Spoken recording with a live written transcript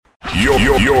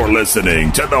You're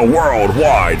listening to the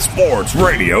Worldwide Sports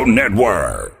Radio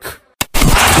Network.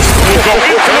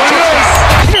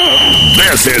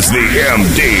 This is the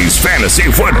MD's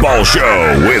Fantasy Football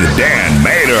Show with Dan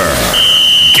Mater,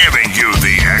 giving you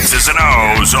the X's and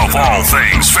O's of all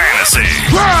things fantasy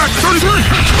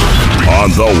on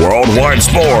the Worldwide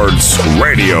Sports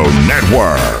Radio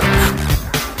Network.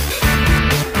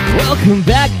 Welcome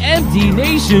back, MD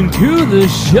Nation, to the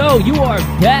show. You are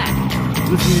back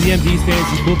listening to the MD's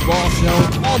Fantasy Football Show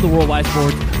on the Worldwide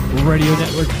Sports Radio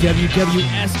Network,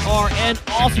 WWSR, and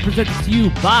also presented to you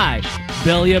by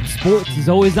Belly Up Sports. As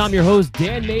always, I'm your host,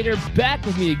 Dan Mater. Back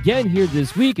with me again here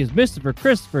this week is Mr.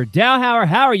 Christopher Dowhauer.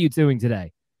 How are you doing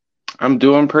today? I'm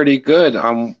doing pretty good.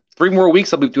 3 more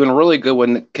weeks, I'll be doing really good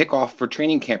when the kickoff for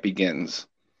training camp begins.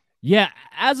 Yeah,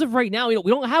 as of right now, we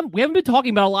haven't been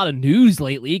talking about a lot of news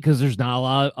lately because there's not a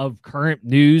lot of current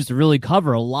news to really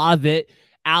cover. A lot of it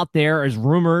out there is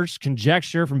rumors,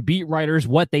 conjecture from beat writers,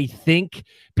 what they think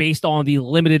based on the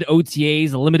limited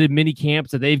OTAs, the limited mini camps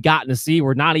that they've gotten to see,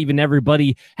 where not even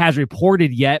everybody has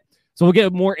reported yet. So we'll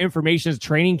get more information as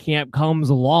training camp comes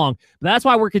along. But that's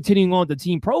why we're continuing on the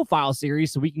team profile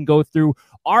series, so we can go through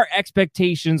our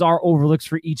expectations, our overlooks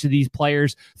for each of these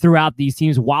players throughout these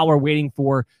teams while we're waiting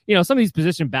for, some of these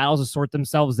position battles to sort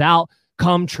themselves out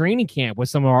come training camp with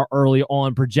some of our early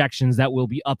on projections that will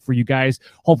be up for you guys,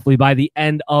 hopefully by the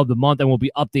end of the month, and will be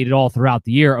updated all throughout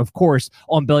the year, of course,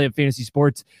 on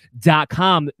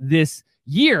bellyupfantasysports.com this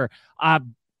year.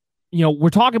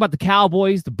 We're talking about the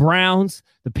Cowboys, the Browns,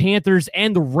 the Panthers,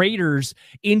 and the Raiders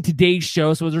in today's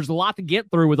show. So there's a lot to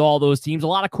get through with all those teams, a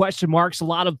lot of question marks, a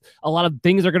lot of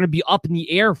things are going to be up in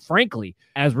the air, frankly,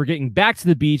 as we're getting back to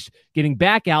the beach, getting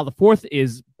back out. The 4th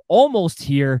is almost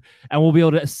here, and we'll be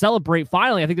able to celebrate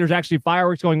finally. I think there's actually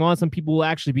fireworks going on. Some people will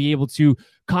actually be able to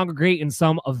congregate in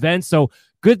some events. So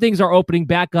good things are opening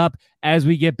back up as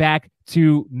we get back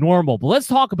to normal. But let's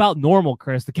talk about normal,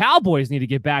 Chris. The Cowboys need to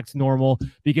get back to normal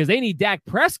because they need Dak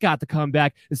Prescott to come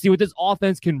back and see what this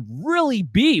offense can really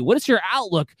be. What is your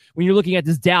outlook when you're looking at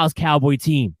this Dallas Cowboy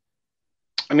team?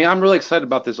 I mean, I'm really excited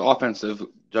about this offensive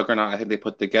juggernaut I think they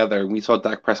put together. We saw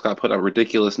Dak Prescott put up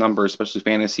ridiculous numbers, especially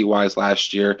fantasy-wise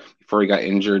last year before he got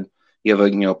injured. You have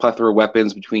a plethora of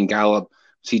weapons between Gallup,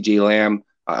 C.J. Lamb,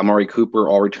 Amari Cooper,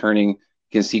 all returning. You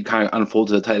can see kind of unfold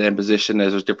to the tight end position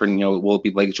as there's different, will it be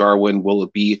Blake Jarwin? Will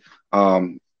it be,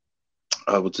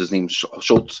 what's his name,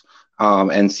 Schultz?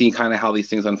 And see kind of how these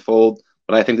things unfold.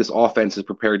 But I think this offense is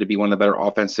prepared to be one of the better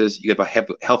offenses. You have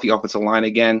a healthy offensive line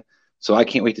again. So I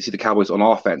can't wait to see the Cowboys on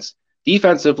offense.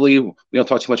 Defensively, we don't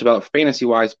talk too much about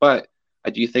fantasy-wise, but I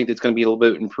do think it's going to be a little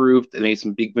bit improved. They made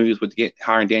some big moves with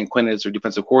hiring Dan Quinn as their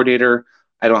defensive coordinator.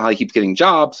 I don't know how he keeps getting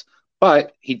jobs,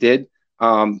 but he did.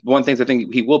 One of the things I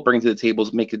think he will bring to the table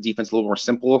is make the defense a little more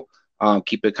simple,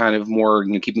 keep it kind of more,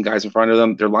 keeping guys in front of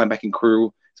them. Their linebacking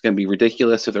crew is going to be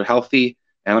ridiculous if they're healthy,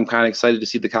 and I'm kind of excited to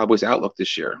see the Cowboys' outlook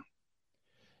this year.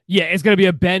 Yeah, it's going to be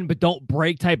a bend but don't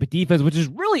break type of defense, which is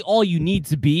really all you need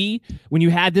to be when you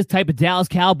had this type of Dallas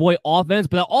Cowboy offense,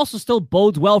 but that also still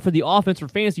bodes well for the offense for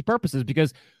fantasy purposes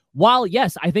because while,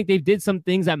 yes, I think they did some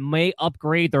things that may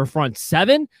upgrade their front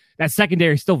seven, that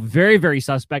secondary is still very, very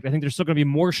suspect. I think there's still going to be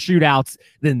more shootouts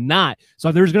than not.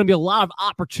 So there's going to be a lot of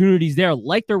opportunities there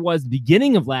like there was the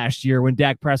beginning of last year when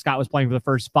Dak Prescott was playing for the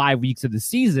first 5 weeks of the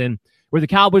season where the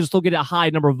Cowboys will still get a high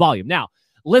number of volume. Now,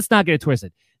 let's not get it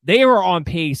twisted. They were on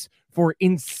pace for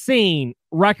insane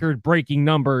record-breaking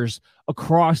numbers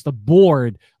across the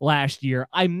board last year.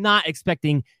 I'm not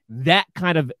expecting that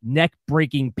kind of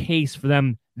neck-breaking pace for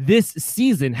them this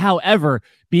season. However,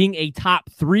 being a top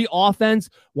 3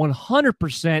 offense,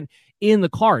 100% in the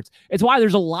cards. It's why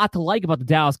there's a lot to like about the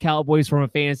Dallas Cowboys from a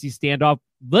fantasy standoff.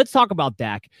 Let's talk about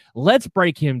Dak. Let's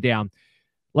break him down.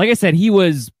 Like I said, he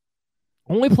was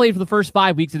only played for the first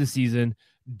 5 weeks of the season.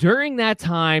 During that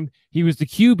time, he was the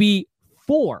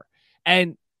QB4.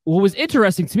 And what was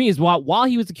interesting to me is while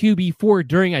he was the QB4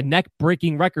 during a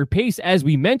neck-breaking record pace, as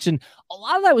we mentioned, a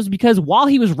lot of that was because while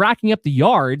he was racking up the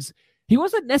yards, he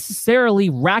wasn't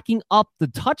necessarily racking up the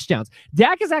touchdowns.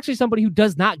 Dak is actually somebody who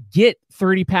does not get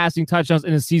 30 passing touchdowns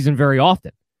in a season very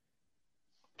often.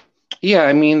 Yeah,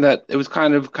 I mean that it was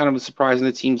kind of a surprise, and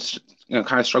the teams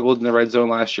kind of struggled in the red zone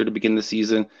last year to begin the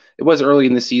season. It was early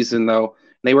in the season though.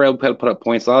 They were able to put up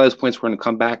points. A lot of those points were in the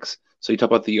comebacks. So you talk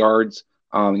about the yards.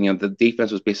 The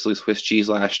defense was basically Swiss cheese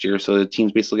last year, so the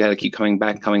teams basically had to keep coming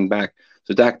back.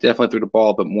 So Dak definitely threw the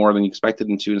ball, but more than you expected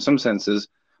him to in some senses.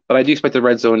 But I do expect the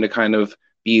red zone to kind of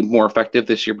be more effective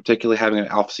this year, particularly having an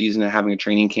off season and having a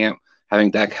training camp,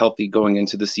 having Dak healthy going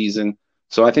into the season.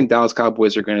 So I think Dallas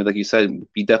Cowboys are going to, like you said,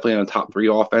 be definitely on the top 3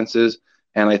 offenses.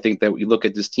 And I think that we look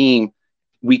at this team,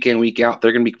 week in, week out,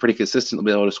 they're going to be pretty consistent to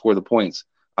be able to score the points.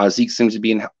 Zeke seems to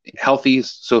be healthy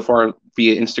so far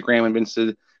via Instagram and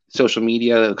Vincent social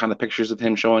media, the kind of pictures of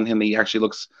him showing him he actually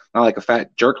looks not like a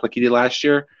fat jerk like he did last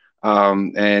year.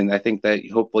 And I think that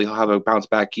hopefully he'll have a bounce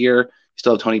back year.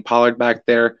 Still have Tony Pollard back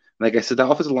there. And like I said, the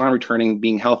offensive line returning,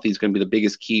 being healthy is going to be the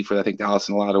biggest key for, I think, Dallas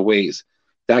in a lot of ways.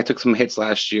 Dak took some hits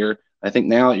last year. I think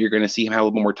now you're going to see him have a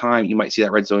little more time. You might see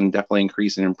that red zone definitely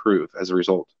increase and improve as a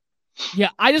result. Yeah,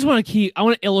 I want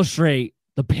to illustrate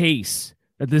the pace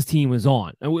that this team was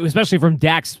on, especially from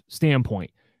Dak's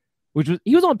standpoint,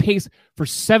 he was on pace for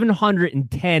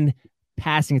 710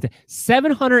 passing attempts.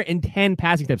 710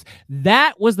 passing attempts.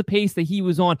 That was the pace that he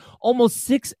was on, almost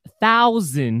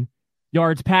 6,000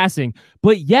 yards passing.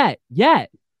 But yet,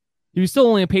 he was still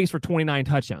only on pace for 29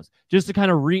 touchdowns. Just to kind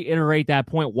of reiterate that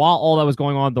point, while all that was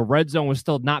going on, the red zone was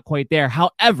still not quite there.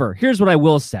 However, here's what I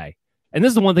will say. And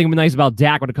this is the one thing that's nice about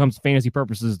Dak when it comes to fantasy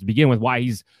purposes to begin with, why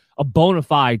he's a bona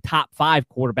fide top 5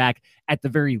 quarterback at the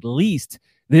very least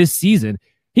this season.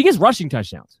 He gets rushing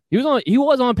touchdowns. He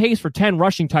was on pace for 10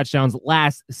 rushing touchdowns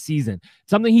last season,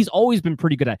 something he's always been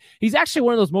pretty good at. He's actually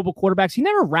one of those mobile quarterbacks. He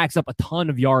never racks up a ton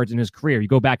of yards in his career. You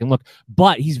go back and look,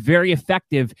 but he's very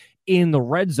effective in the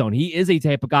red zone. He is a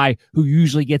type of guy who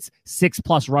usually gets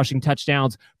 6+ rushing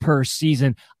touchdowns per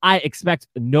season. I expect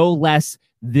no less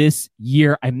this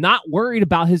year. I'm not worried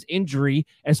about his injury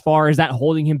as far as that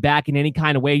holding him back in any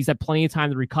kind of way. He's had plenty of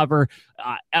time to recover.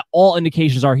 All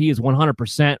indications are he is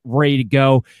 100% ready to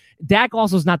go. Dak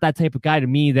also is not that type of guy to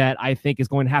me that I think is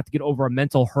going to have to get over a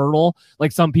mental hurdle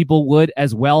like some people would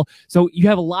as well. So you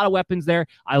have a lot of weapons there.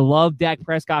 I love Dak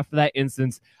Prescott for that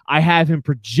instance. I have him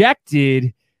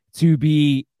projected to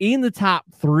be in the top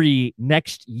 3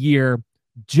 next year,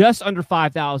 just under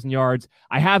 5,000 yards.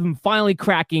 I have him finally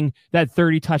cracking that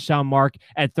 30 touchdown mark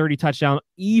at 30 touchdown,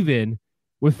 even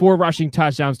with 4 rushing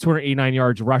touchdowns, 289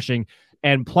 yards rushing,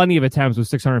 and plenty of attempts with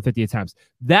 650 attempts.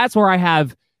 That's where I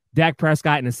have Dak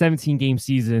Prescott in a 17-game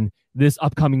season this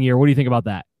upcoming year. What do you think about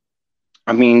that?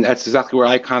 I mean, that's exactly where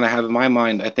I kind of have in my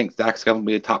mind. I think Dak's going to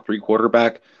be a top 3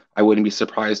 quarterback. I wouldn't be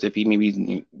surprised if he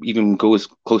maybe even goes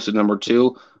close to number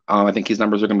 2. I think his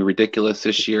numbers are going to be ridiculous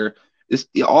this year.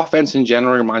 The offense in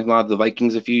general reminds me a lot of the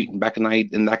Vikings back in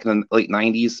the late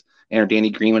 90s. And Danny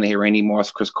Greenman, Randy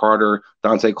Moss, Chris Carter,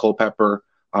 Dante Culpepper,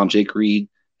 Jake Reed.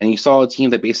 And you saw a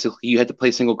team that basically you had to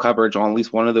play single coverage on at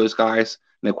least one of those guys.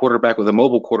 And a quarterback with a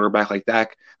mobile quarterback like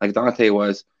Dak, like Dante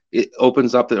was, it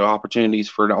opens up the opportunities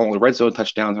for not only red zone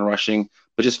touchdowns and rushing,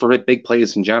 but just for big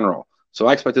plays in general. So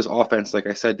I expect this offense, like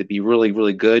I said, to be really,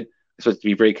 really good. I expect it to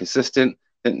be very consistent.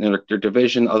 In their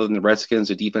division, other than the Redskins,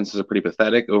 the defenses are pretty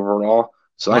pathetic overall.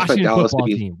 So I expect Dallas to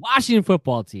be Washington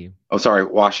football team. Oh, sorry,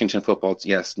 Washington football.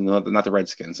 Yes, no, not the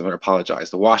Redskins. I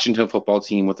apologize. The Washington football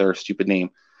team with their stupid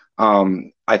name.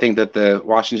 I think that the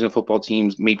Washington football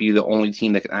teams may be the only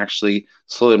team that can actually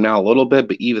slow them down a little bit,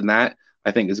 but even that, I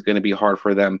think, is going to be hard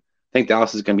for them. I think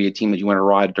Dallas is going to be a team that you want to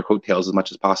ride their coattails as much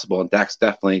as possible, and Dak's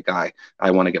definitely a guy I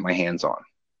want to get my hands on.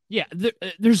 Yeah,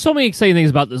 there's so many exciting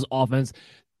things about this offense.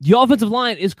 The offensive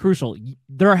line is crucial.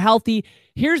 They're healthy.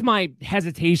 Here's my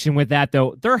hesitation with that,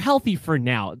 though. They're healthy for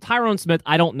now. Tyron Smith,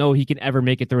 I don't know he can ever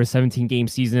make it through a 17-game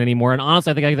season anymore. And honestly,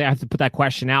 I think I have to put that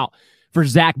question out for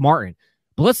Zach Martin.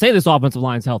 But let's say this offensive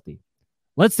line is healthy.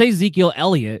 Let's say Ezekiel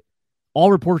Elliott,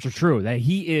 all reports are true, that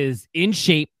he is in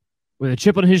shape with a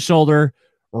chip on his shoulder,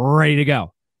 ready to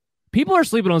go. People are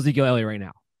sleeping on Ezekiel Elliott right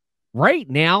now. Right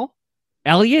now,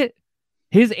 Elliott,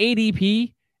 his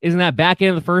ADP is in that back end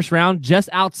of the first round, just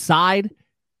outside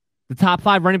the top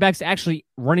 5 running backs, actually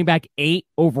running back 8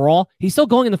 overall. He's still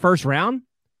going in the first round,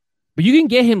 but you can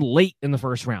get him late in the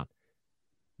first round.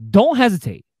 Don't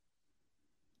hesitate.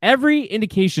 Every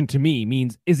indication to me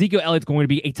means Ezekiel Elliott's going to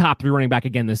be a top 3 running back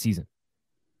again this season.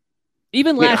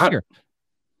 Even last year.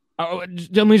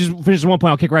 Let me just finish one point.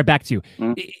 I'll kick right back to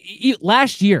you.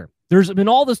 Last year, there's been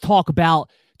all this talk about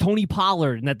Tony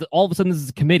Pollard and that all of a sudden this is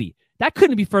a committee. That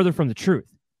couldn't be further from the truth.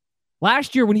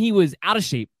 Last year, when he was out of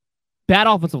shape, bad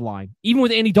offensive line, even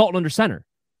with Andy Dalton under center,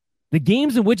 the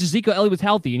games in which Ezekiel Elliott was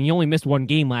healthy, and he only missed 1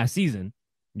 game last season,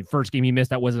 the first game he missed,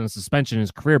 that wasn't a suspension in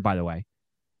his career, by the way,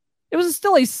 it was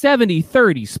still a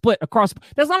 70-30 split across.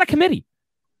 That's not a committee.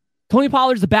 Tony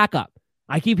Pollard's the backup.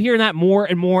 I keep hearing that more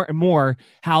and more and more,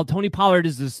 how Tony Pollard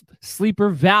is this sleeper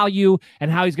value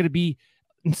and how he's going to be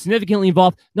significantly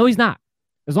involved. No, he's not.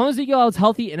 As long as Ezekiel Elliott's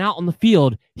healthy and out on the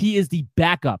field, he is the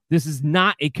backup. This is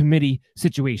not a committee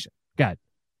situation. Go ahead.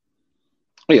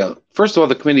 Yeah. First of all,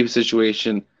 the committee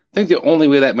situation, I think the only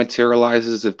way that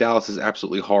materializes is if Dallas is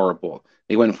absolutely horrible.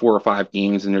 They win 4 or 5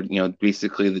 games, and they're,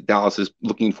 basically the Dallas is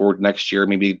looking forward next year,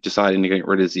 maybe deciding to get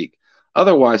rid of Zeke.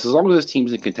 Otherwise, as long as this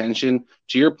team's in contention,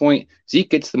 to your point, Zeke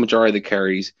gets the majority of the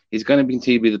carries. He's going to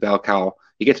continue to be the bell cow.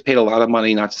 He gets paid a lot of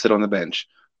money not to sit on the bench.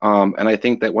 And I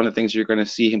think that one of the things you're going to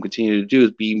see him continue to do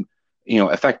is be,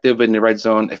 effective in the red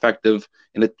zone, effective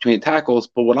in between the tackles.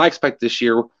 But what I expect this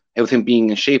year, with him being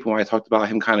in shape, and when I talked about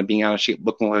him kind of being out of shape,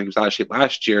 looking like he was out of shape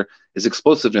last year, his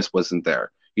explosiveness wasn't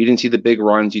there. You didn't see the big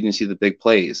runs, you didn't see the big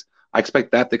plays. I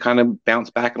expect that to kind of bounce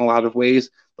back in a lot of ways.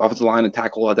 The offensive line and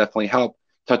tackle will definitely help.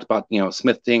 Talked about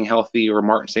Smith staying healthy or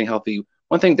Martin staying healthy.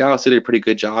 One thing Dallas did a pretty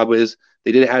good job is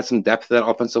they did add some depth to that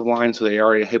offensive line, so they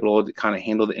are able to kind of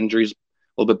handle the injuries a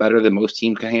little bit better than most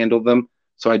teams can handle them.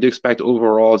 So I do expect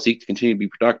overall Zeke to continue to be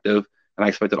productive, and I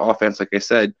expect that offense, like I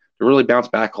said, to really bounce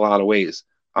back a lot of ways.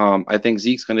 I think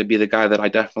Zeke's going to be the guy that I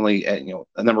definitely, at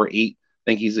number 8,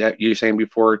 think he's you're saying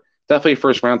before, definitely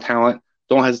first round talent.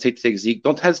 Don't hesitate to take Zeke.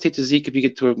 Don't hesitate to Zeke if you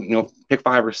get to pick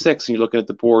 5 or 6 and you're looking at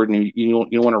the board and you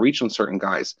don't want to reach on certain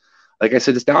guys. Like I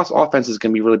said, this Dallas offense is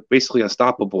going to be really basically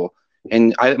unstoppable.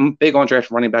 And I'm big on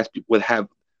drafting running backs with have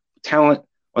talent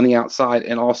on the outside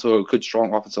and also a good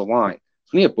strong offensive line. So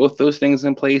when you have both those things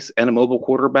in place and a mobile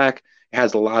quarterback, it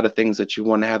has a lot of things that you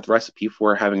want to have the recipe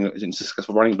for having a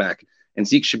successful running back. And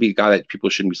Zeke should be a guy that people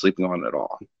shouldn't be sleeping on at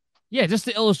all. Yeah, just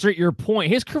to illustrate your point,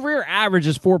 his career average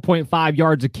is 4.5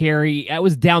 yards a carry. That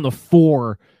was down to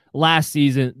 4 last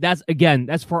season.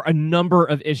 That's for a number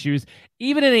of issues,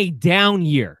 even in a down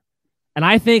year. And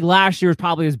I think last year was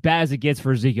probably as bad as it gets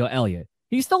for Ezekiel Elliott.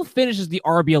 He still finishes the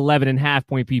RB 11.5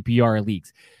 point PPR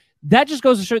leagues. That just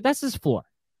goes to show that's his floor.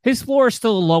 His floor is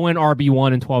still a low-end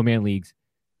RB1 in 12-man leagues.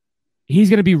 He's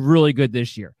going to be really good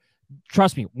this year.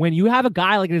 Trust me, when you have a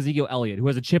guy like Ezekiel Elliott who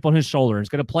has a chip on his shoulder and is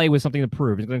going to play with something to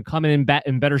prove, he's going to come in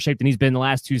better shape than he's been in the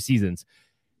last 2 seasons,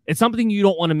 it's something you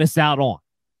don't want to miss out on.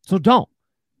 So don't.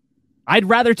 I'd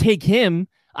rather take him.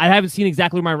 I haven't seen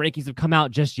exactly where my rankings have come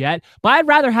out just yet, but I'd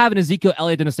rather have an Ezekiel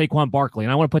Elliott than a Saquon Barkley,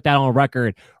 and I want to put that on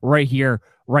record right here,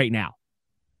 right now,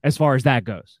 as far as that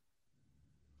goes.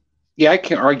 Yeah, I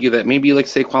can argue that maybe like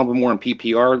Saquon but more in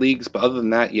PPR leagues, but other than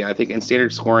that, yeah, I think in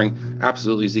standard scoring,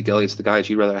 absolutely Ezekiel Elliott's the guy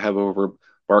you'd rather have over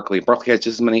Barkley. Barkley has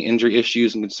just as many injury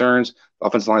issues and concerns. The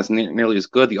offensive line is nearly as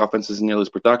good. The offense is nearly as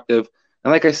productive.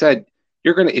 And like I said,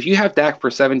 if you have Dak for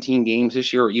 17 games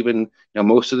this year, or even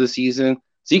most of the season,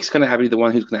 Zeke's going to be the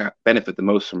one who's going to benefit the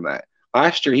most from that.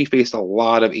 Last year, he faced a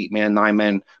lot of 8-man,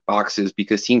 9-man boxes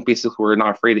because teams basically were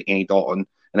not afraid of Andy Dalton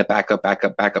and the backup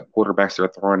quarterbacks they're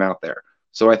throwing out there.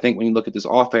 So I think when you look at this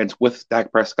offense with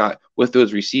Dak Prescott, with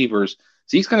those receivers,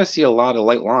 Zeke's going to see a lot of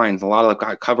light lines, a lot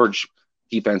of coverage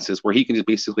defenses where he can just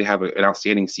basically have an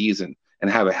outstanding season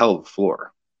and have a hell of a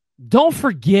floor. Don't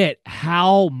forget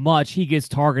how much he gets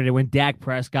targeted when Dak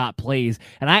Prescott plays.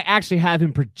 And I actually have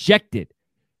him projected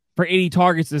for 80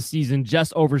 targets this season,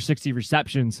 just over 60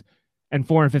 receptions and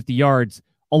 450 yards,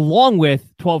 along with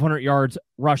 1,200 yards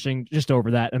rushing, just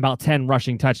over that, and about 10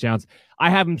 rushing touchdowns. I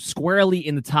have him squarely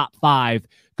in the top 5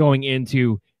 going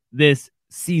into this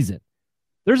season.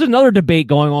 There's another debate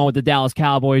going on with the Dallas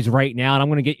Cowboys right now, and I'm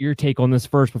going to get your take on this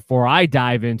first before I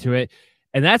dive into it,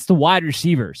 and that's the wide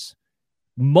receivers.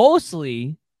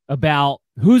 Mostly about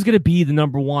who's going to be the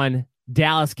number 1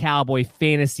 Dallas Cowboy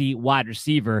fantasy wide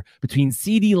receiver between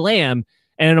CeeDee Lamb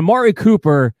and Amari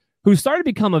Cooper, who started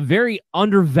to become a very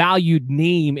undervalued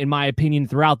name, in my opinion,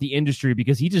 throughout the industry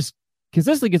because he just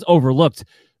consistently gets overlooked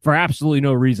for absolutely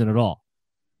no reason at all.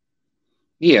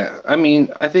 Yeah, I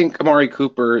mean, I think Amari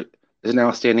Cooper is an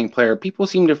outstanding player. People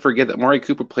seem to forget that Amari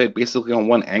Cooper played basically on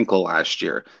one ankle last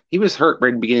year. He was hurt right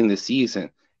at the beginning of the season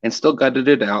and still gutted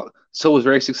it out. So was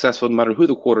very successful no matter who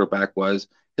the quarterback was.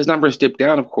 His numbers dipped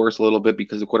down, of course, a little bit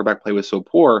because the quarterback play was so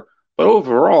poor. But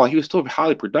overall, he was still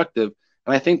highly productive.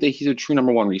 And I think that he's a true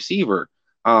number 1 receiver.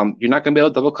 You're not going to be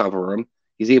able to double cover him.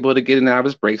 He's able to get in and out of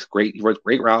his breaks. Great. He runs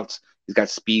great routes. He's got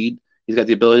speed. He's got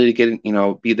the ability to get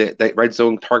in, be that red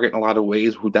zone target in a lot of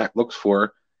ways, who Dak looks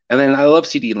for. And then I love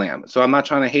CeeDee Lamb. So I'm not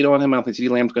trying to hate on him. I don't think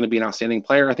CeeDee Lamb's going to be an outstanding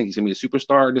player. I think he's going to be a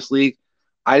superstar in this league.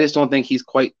 I just don't think he's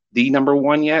quite the number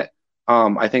 1 yet.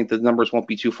 I think the numbers won't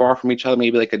be too far from each other.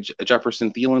 Maybe like a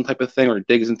Jefferson Thielen type of thing, or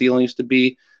Diggs and Thielen used to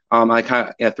be. I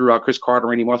kind of threw out Chris Carter and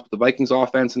Randy Moss with the Vikings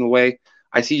offense in a way.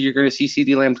 I see you're going to see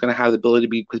CeeDee Lamb's going to have the ability to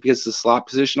be, because it's a slot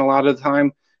position a lot of the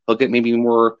time, he'll get maybe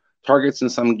more targets in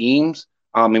some games,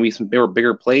 maybe some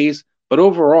bigger plays. But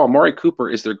overall, Amari Cooper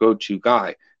is their go-to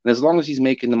guy. And as long as he's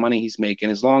making the money he's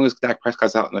making, as long as Dak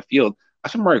Prescott's out in the field, I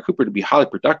want Amari Cooper to be highly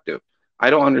productive. I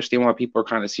don't understand why people are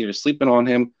kind of sleeping on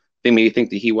him. They may think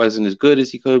that he wasn't as good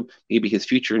as he could. Maybe his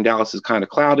future in Dallas is kind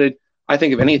of clouded. I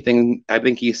think, if anything, I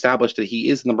think he established that he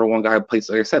is the number 1 guy who plays,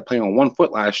 like I said, playing on 1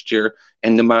 foot last year,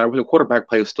 and no matter what the quarterback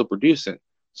play, was still producing.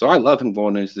 So I love him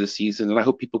going into this season, and I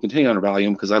hope people continue to value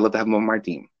him because I love to have him on my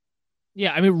team.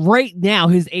 Yeah, I mean, right now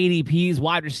his ADP is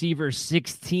wide receiver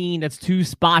 16. That's 2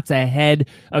 spots ahead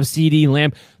of CeeDee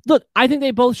Lamb. Look, I think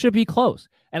they both should be close.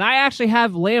 And I actually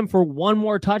have Lamb for 1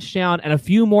 more touchdown and a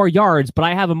few more yards, but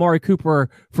I have Amari Cooper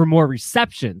for more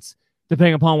receptions,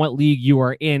 depending upon what league you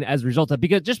are in as a result of.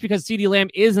 Because CeeDee Lamb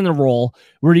is in the role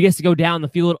where he gets to go down the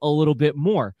field a little bit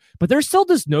more. But there's still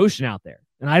this notion out there,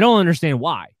 and I don't understand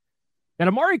why, that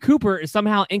Amari Cooper is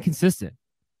somehow inconsistent.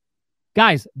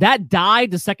 Guys, that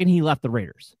died the second he left the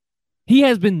Raiders. He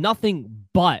has been nothing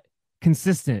but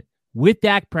consistent with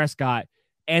Dak Prescott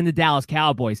and the Dallas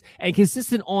Cowboys, and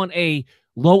consistent on a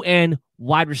low-end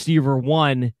wide receiver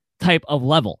 1 type of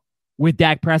level with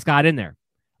Dak Prescott in there.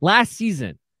 Last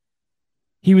season,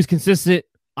 he was consistent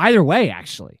either way,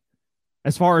 actually,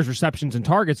 as far as receptions and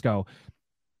targets go.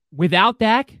 Without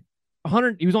Dak,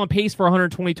 he was on pace for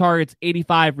 120 targets,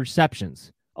 85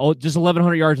 receptions. Just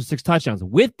 1,100 yards and 6 touchdowns.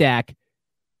 With Dak,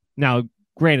 now,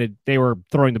 granted, they were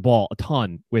throwing the ball a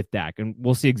ton with Dak, and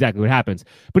we'll see exactly what happens.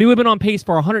 But he would have been on pace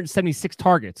for 176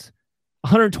 targets,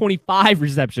 125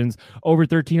 receptions, over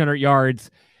 1,300 yards,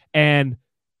 and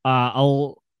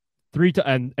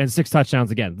 6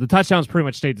 touchdowns again. The touchdowns pretty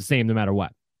much stayed the same no matter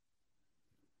what.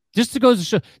 Just to go to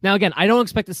show. Now, again, I don't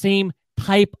expect the same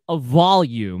type of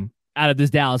volume out of this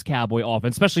Dallas Cowboy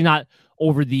offense, especially not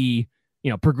over the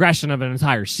progression of an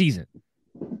entire season.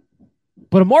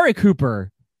 But Amari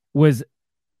Cooper was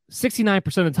 69%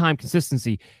 of the time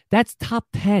consistency. That's top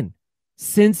 10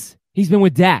 since he's been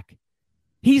with Dak.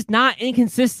 He's not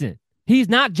inconsistent. He's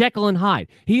not Jekyll and Hyde.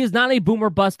 He is not a boomer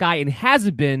bust guy and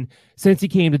hasn't been since he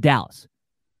came to Dallas.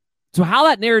 So how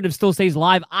that narrative still stays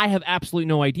alive, I have absolutely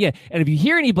no idea. And if you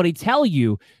hear anybody tell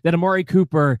you that Amari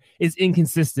Cooper is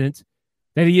inconsistent,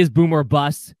 that he is boomer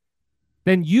bust,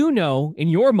 then in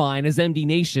your mind as MD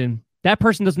Nation, that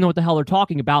person doesn't know what the hell they're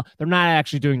talking about. They're not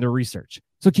actually doing their research.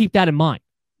 So keep that in mind.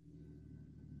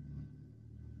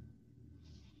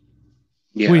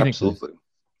 Yeah, absolutely.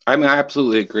 I mean, I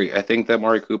absolutely agree. I think that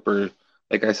Amari Cooper,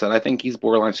 like I said, I think he's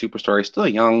borderline superstar. He's still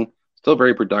young, still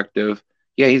very productive.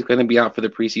 Yeah, he's going to be out for the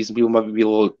preseason. People might be a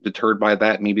little deterred by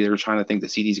that. Maybe they're trying to think that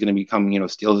CeeDee's going to become,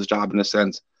 steal his job in a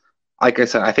sense. Like I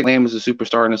said, I think Lamb is a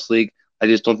superstar in this league. I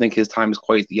just don't think his time is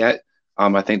quite yet.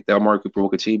 I think that Amari Cooper will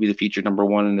continue to be the featured number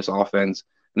 1 in this offense.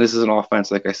 And this is an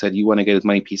offense, like I said, you want to get as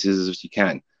many pieces as you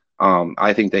can.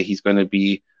 I think that he's going to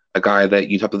be a guy that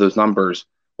you top of those numbers.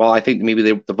 While I think maybe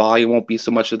the volume won't be so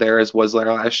much there as was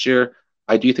there last year,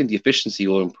 I do think the efficiency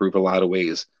will improve a lot of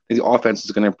ways. I think the offense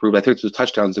is going to improve. I think the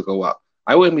touchdowns will go up.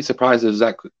 I wouldn't be surprised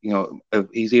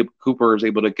if Cooper is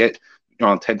able to get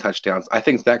 10 touchdowns. I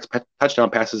think Zach's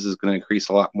touchdown passes is going to increase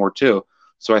a lot more too.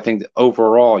 So I think that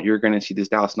overall, you're going to see these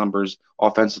Dallas numbers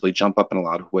offensively jump up in a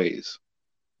lot of ways.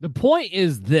 The point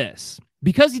is this.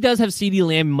 Because he does have CeeDee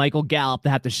Lamb and Michael Gallup to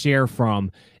have to share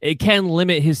from, it can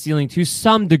limit his ceiling to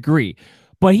some degree.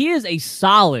 But he is a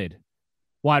solid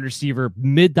wide receiver,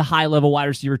 mid to high level wide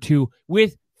receiver 2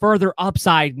 with further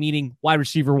upside, meaning wide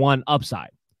receiver 1 upside.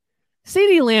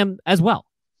 CeeDee Lamb as well.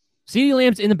 CeeDee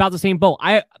Lamb's in about the same boat.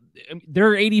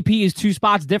 Their ADP is 2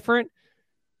 spots different.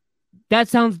 That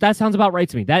sounds about right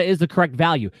to me. That is the correct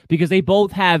value because they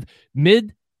both have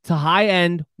mid to high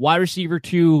end wide receiver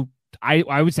 2.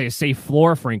 I would say a safe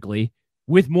floor, frankly,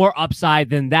 with more upside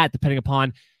than that, depending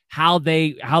upon how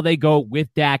they go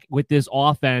with Dak, with this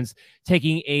offense,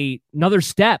 taking another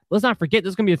step. Let's not forget,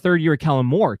 this is going to be a 3rd year of Kellen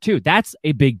Moore, too. That's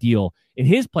a big deal in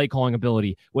his play calling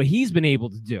ability, what he's been able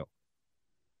to do.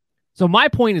 So my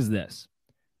point is this.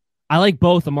 I like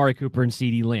both Amari Cooper and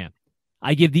CeeDee Lamb.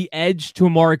 I give the edge to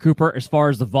Amari Cooper as far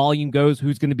as the volume goes,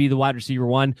 who's going to be the wide receiver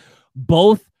 1.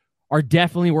 Both are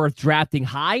definitely worth drafting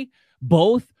high.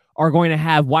 Both are going to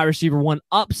have wide receiver 1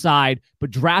 upside, but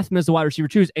draft them as the wide receiver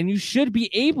 2s, and you should be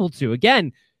able to.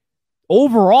 Again,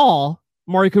 overall,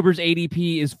 Amari Cooper's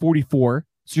ADP is 44,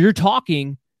 so you're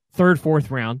talking 3rd,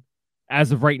 4th round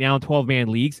as of right now in 12-man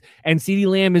leagues, and CeeDee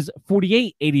Lamb is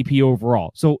 48 ADP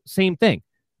overall. So same thing,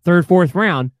 3rd, 4th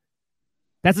round.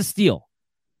 That's a steal.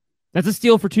 That's a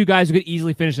steal for 2 guys who could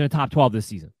easily finish in the top 12 this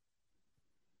season.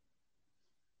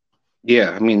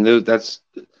 Yeah, I mean, they're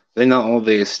not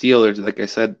only a steal, like I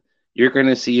said, you're going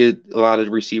to see a lot of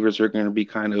receivers are going to be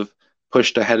kind of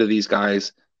pushed ahead of these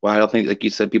guys. Well, I don't think, like you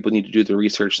said, people need to do the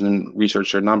research and then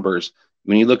research their numbers.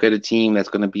 When you look at a team that's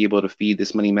going to be able to feed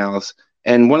this many mouths,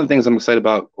 and one of the things I'm excited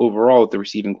about overall with the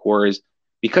receiving core is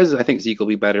because I think Zeke will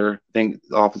be better, I think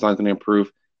the offense line is going to improve,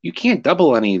 you can't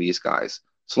double any of these guys.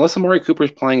 So unless Amari Cooper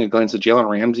is playing against Jalen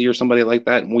Ramsey or somebody like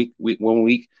that in one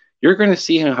week, you're going to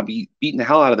see him be beating the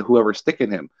hell out of whoever's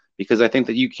sticking him. Because I think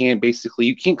that you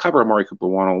can't cover Amari Cooper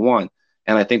one-on-one.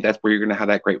 And I think that's where you're going to have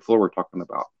that great floor we're talking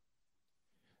about.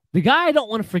 The guy I don't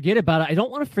want to forget about, I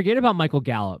don't want to forget about Michael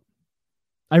Gallup.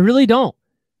 I really don't.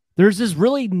 There's this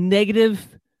really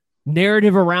negative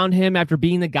narrative around him after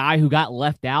being the guy who got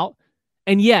left out.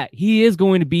 And yet, he is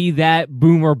going to be that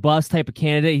boom or bust type of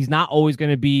candidate. He's not always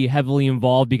going to be heavily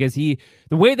involved because the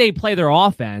way they play their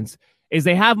offense is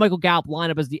they have Michael Gallup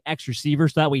line up as the X receiver,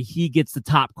 so that way he gets the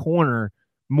top corner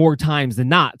more times than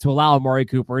not to allow Amari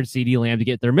Cooper and CeeDee Lamb to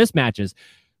get their mismatches.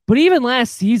 But even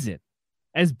last season,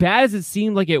 as bad as it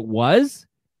seemed like it was,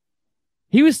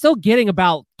 he was still getting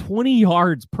about 20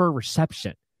 yards per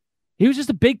reception. He was just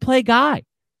a big play guy.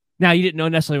 Now, you didn't know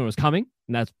necessarily when it was coming,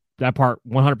 and that part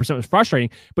 100% was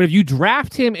frustrating. But if you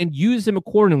draft him and use him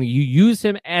accordingly, you use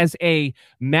him as a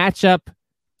matchup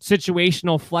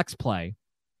situational flex play,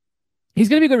 he's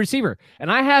going to be a good receiver.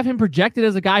 And I have him projected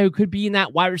as a guy who could be in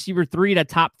that wide receiver 3 to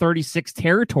top 36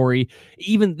 territory,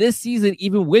 even this season,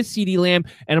 even with CeeDee Lamb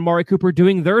and Amari Cooper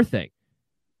doing their thing.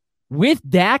 With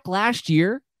Dak last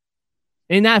year,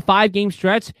 in that 5-game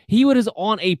stretch, he was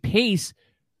on a pace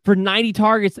for 90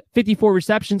 targets, 54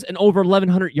 receptions, and over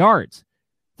 1,100 yards.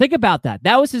 Think about that.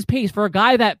 That was his pace for a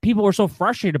guy that people were so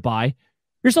frustrated by.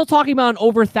 You're still talking about an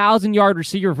over 1,000-yard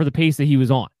receiver for the pace that he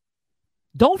was on.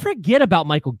 Don't forget about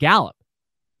Michael Gallup.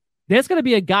 That's going to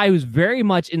be a guy who's very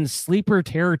much in sleeper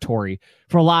territory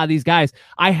for a lot of these guys.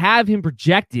 I have him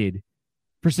projected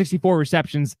for 64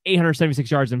 receptions,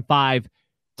 876 yards, and 5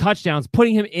 touchdowns,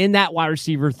 putting him in that wide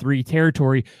receiver 3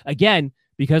 territory. Again,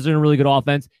 because they're in a really good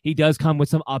offense, he does come with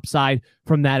some upside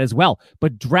from that as well.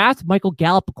 But draft Michael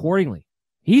Gallup accordingly.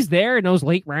 He's there in those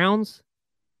late rounds.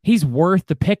 He's worth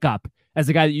the pickup as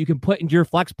a guy that you can put into your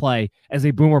flex play as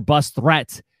a boom or bust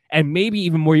threat, and maybe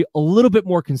even a little bit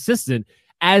more consistent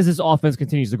as his offense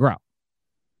continues to grow.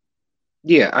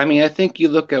 Yeah, I mean, I think you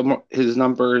look at his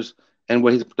numbers and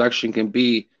what his production can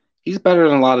be. He's better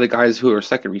than a lot of the guys who are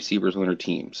second receivers on their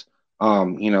teams.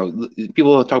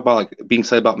 People talk about like being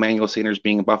said about Manuel Sanders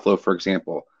being in Buffalo, for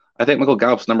example. I think Michael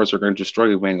Gallup's numbers are going to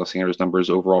destroy Manuel Sanders'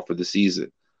 numbers overall for the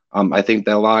season. I think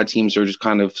that a lot of teams are just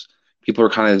people are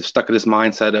kind of stuck in this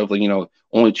mindset of,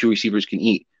 only 2 receivers can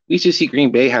eat. We used to see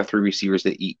Green Bay have 3 receivers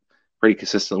that eat pretty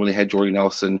consistently when they had Jordy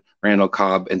Nelson, Randall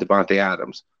Cobb, and Devontae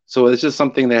Adams. So it's just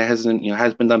something that has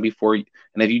been done before. And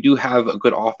if you do have a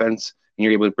good offense and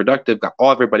you're able to be productive,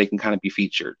 everybody can kind of be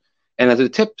featured. And as a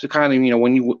tip to kind of,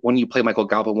 when you play Michael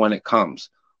Gallup when it comes,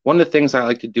 one of the things I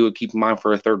like to do is keep in mind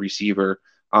for a third receiver.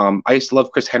 I used to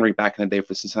love Chris Henry back in the day for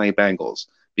the Cincinnati Bengals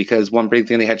because one big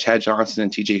thing, they had Chad Johnson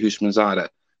and TJ Houshmandzadeh.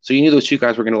 So you knew those 2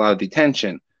 guys were getting a lot of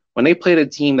attention. When they played a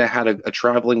team that had a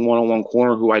traveling one-on-one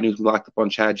corner who I knew was locked up on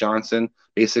Chad Johnson,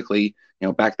 basically,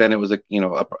 back then it was a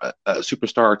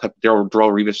superstar type Darrell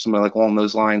Revis, something like along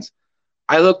those lines.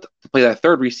 I looked to play that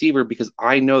third receiver because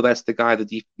I know that's the guy that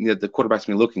the quarterback's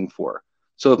been looking for.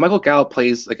 So if Michael Gallup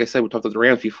plays, like I said, we talked about the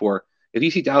Rams before, if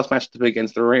you see Dallas matched up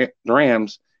against the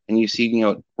Rams and you see,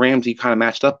 Ramsey kind of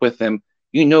matched up with them,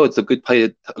 it's a good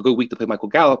week to play Michael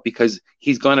Gallup because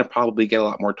he's going to probably get a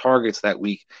lot more targets that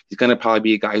week. He's going to probably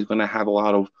be a guy who's going to have a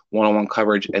lot of one-on-one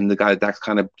coverage and the guy that Dak's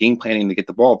kind of game planning to get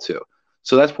the ball to.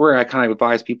 So that's where I kind of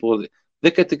advise people to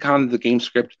look at the game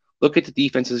script, look at the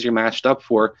defenses you're matched up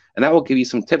for, and that will give you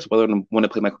some tips whether to want to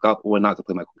play Michael Gallup or not to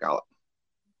play Michael Gallup.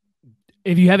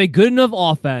 If you have a good enough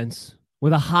offense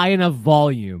with a high enough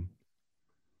volume,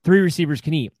 3 receivers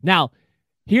can eat. Now,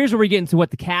 here's where we get into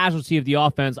what the casualty of the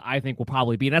offense I think will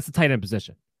probably be, and that's the tight end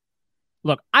position.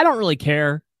 Look, I don't really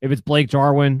care if it's Blake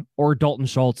Jarwin or Dalton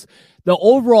Schultz. The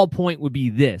overall point would be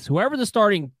this. Whoever the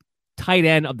starting tight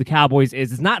end of the Cowboys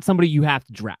is not somebody you have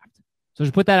to draft. So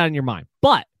just put that on your mind.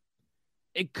 But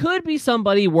it could be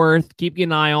somebody worth keeping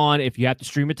an eye on if you have to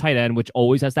stream a tight end, which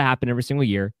always has to happen every single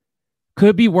year.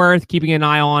 Could be worth keeping an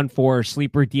eye on for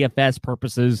sleeper DFS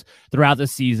purposes throughout the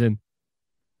season.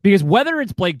 Because whether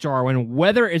it's Blake Jarwin,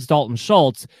 whether it's Dalton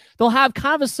Schultz, they'll have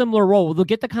kind of a similar role. They'll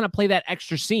get to kind of play that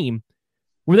extra seam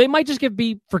where they might just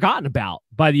be forgotten about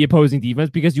by the opposing defense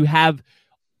because you have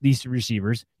these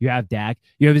receivers, you have Dak,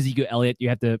 you have Ezekiel Elliott, you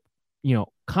have to,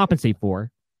 compensate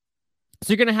for.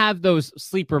 So you're going to have those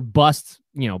sleeper bust,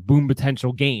 boom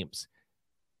potential games.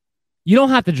 You don't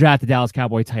have to draft the Dallas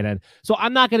Cowboy tight end. So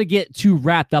I'm not going to get too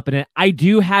wrapped up in it. I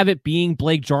do have it being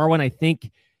Blake Jarwin. I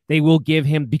think they will give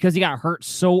him, because he got hurt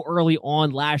so early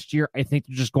on last year, I think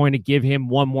they're just going to give him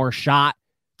one more shot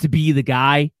to be the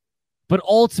guy. But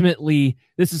ultimately,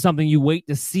 this is something you wait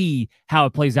to see how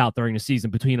it plays out during the season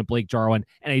between a Blake Jarwin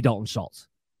and a Dalton Schultz.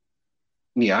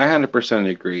 Yeah, I 100%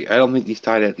 agree. I don't think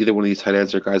either one of these tight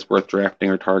ends are guys worth drafting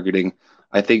or targeting.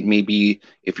 I think maybe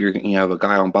if you have a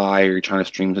guy on bye or you're trying to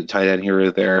stream the tight end here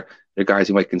or there, they're guys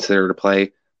you might consider to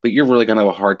play. but you're really going to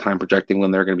have a hard time projecting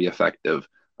when they're going to be effective.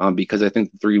 Because I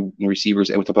think the three receivers,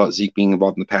 and we talk about Zeke being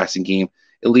involved in the passing game,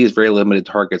 it leaves very limited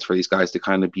targets for these guys to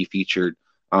kind of be featured.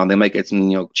 They might get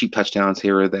some, cheap touchdowns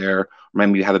here or there, or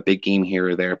maybe have a big game here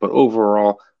or there. But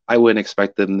overall, I wouldn't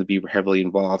expect them to be heavily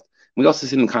involved. We also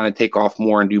see them kind of take off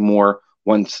more and do more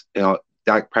once,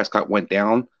 Dak Prescott went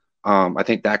down. I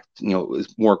think Dak,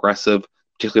 is more aggressive,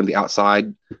 particularly on the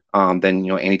outside, than,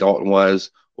 Andy Dalton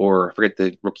was, or I forget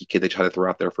the rookie kid they tried to throw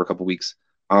out there for a couple weeks.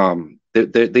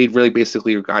 They really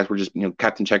basically guys were just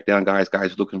captain check down guys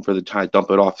looking for the time to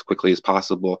dump it off as quickly as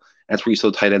possible. And that's where you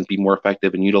saw tight ends be more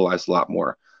effective and utilized a lot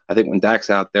more. I think when Dak's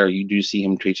out there, you do see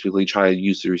him basically try to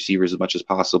use the receivers as much as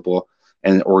possible,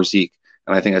 or Zeke,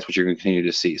 and I think that's what you're going to continue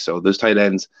to see. So those tight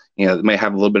ends, they may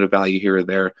have a little bit of value here or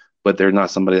there, but they're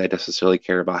not somebody I necessarily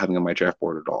care about having on my draft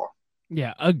board at all.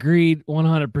 Yeah, agreed,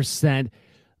 100%.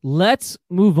 Let's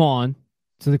move on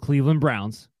to the Cleveland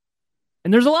Browns.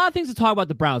 And there's a lot of things to talk about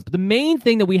the Browns, but the main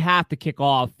thing that we have to kick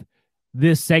off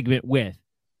this segment with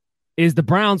is the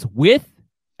Browns with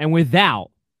and without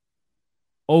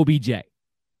OBJ.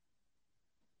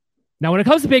 Now, when it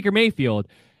comes to Baker Mayfield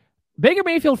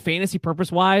fantasy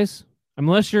purpose-wise,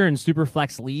 unless you're in super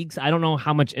flex leagues, I don't know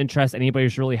how much interest anybody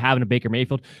should really have in a Baker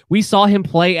Mayfield. We saw him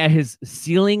play at his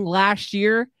ceiling last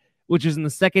year, which was in the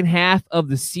second half of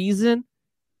the season,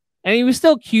 and he was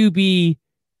still QB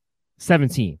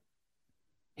 17.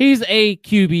 He's a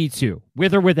QB2,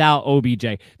 with or without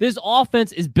OBJ. This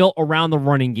offense is built around the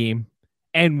running game,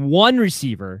 and one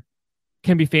receiver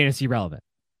can be fantasy relevant.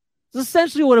 It's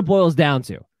essentially what it boils down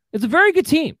to. It's a very good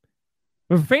team.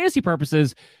 But for fantasy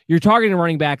purposes, you're targeting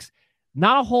running backs,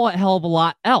 not a whole hell of a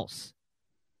lot else.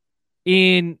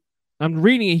 I'm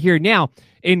reading it here now.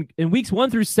 In weeks 1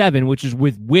 through 7, which is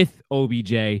with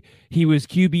OBJ, he was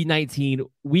QB 19.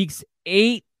 Weeks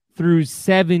 8 through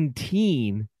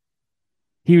 17,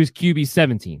 he was QB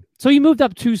 17. So he moved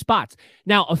up 2 spots.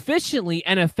 Now, efficiently,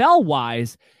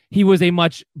 NFL-wise, he was a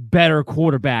much better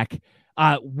quarterback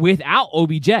without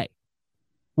OBJ,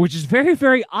 which is very,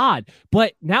 very odd.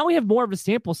 But now we have more of a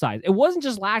sample size. It wasn't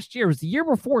just last year. It was the year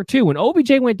before, too. When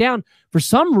OBJ went down, for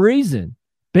some reason,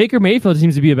 Baker Mayfield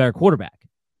seems to be a better quarterback.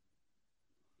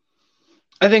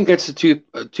 I think it's a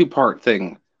two-part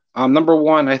thing. Number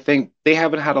one, I think they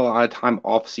haven't had a lot of time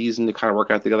off season to kind of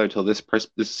work out together until this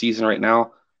season right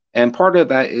now. And part of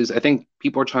that is I think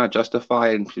people are trying to justify,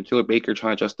 and particularly Baker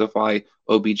trying to justify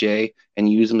OBJ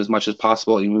and use him as much as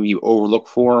possible and maybe overlook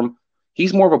for him.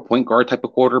 He's more of a point guard type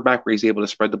of quarterback where he's able to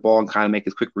spread the ball and kind of make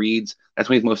his quick reads. That's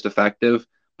when he's most effective.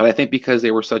 But I think because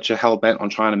they were such a hell bent on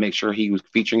trying to make sure he was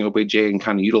featuring OBJ and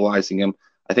kind of utilizing him,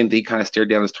 I think they kind of stared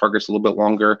down his targets a little bit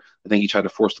longer. I think he tried to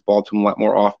force the ball to him a lot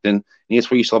more often. And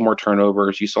that's where you saw more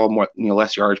turnovers. You saw more,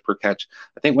 less yards per catch.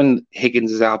 I think when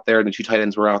Higgins is out there and the 2 tight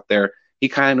ends were out there, he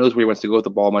kind of knows where he wants to go with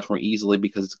the ball much more easily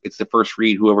because it's the first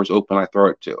read. Whoever's open, I throw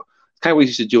it to. It's kind of what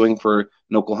he's used to doing for an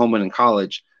Oklahoman in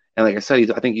college. And like I said,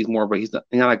 I think he's not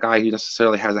a guy who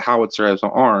necessarily has a howitzer as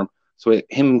an arm. So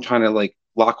him trying to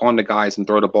lock on to guys and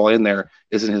throw the ball in there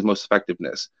isn't his most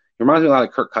effectiveness. It reminds me a lot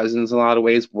of Kirk Cousins in a lot of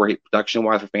ways, where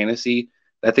production-wise for fantasy,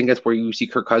 I think that's where you see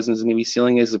Kirk Cousins maybe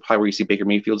ceiling is probably where you see Baker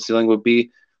Mayfield's ceiling would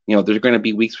be. There's going to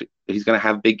be weeks he's going to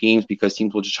have big games because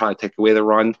teams will just try to take away the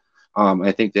run.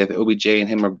 I think that OBJ and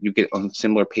him you get on a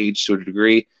similar page to a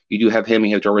degree. You do have him,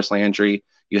 you have Jarvis Landry,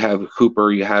 you have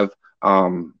Cooper, you have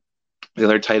the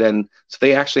other tight end. So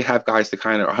they actually have guys to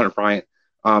kind of Hunter Bryant.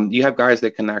 You have guys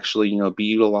that can actually be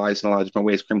utilized in a lot of different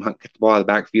ways. Kareem Hunt get the ball out of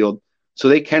the backfield. So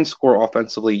they can score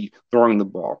offensively throwing the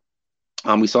ball.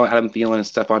 We saw Adam Thielen and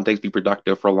Stephon Diggs be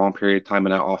productive for a long period of time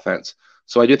in that offense.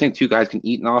 So I do think 2 guys can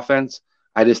eat an offense.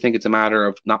 I just think it's a matter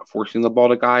of not forcing the ball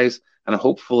to guys. And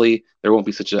hopefully there won't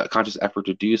be such a conscious effort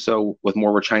to do so with more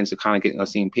of a chance to kind of get on the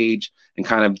same page and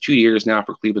kind of 2 years now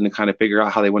for Cleveland to kind of figure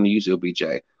out how they want to use OBJ.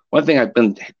 One thing I've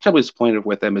been terribly disappointed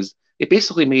with them is it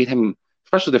basically made him,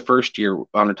 especially the first year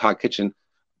under Todd Kitchen,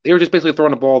 they were just basically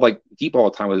throwing the ball deep all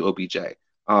the time with OBJ.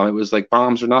 It was like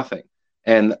bombs or nothing.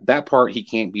 And that part,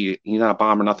 he's not a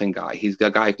bomb or nothing guy. He's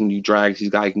a guy who can do drags. He's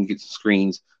a guy who can get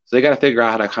screens. So they got to figure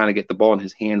out how to kind of get the ball in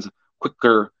his hands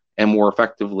quicker and more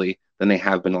effectively than they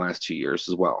have been the last 2 years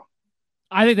as well.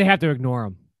 I think they have to ignore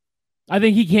him. I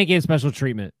think he can't get special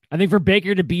treatment. I think for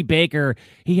Baker to be Baker,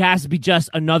 he has to be just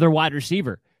another wide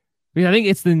receiver. Because I think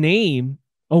it's the name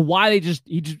of why he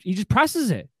just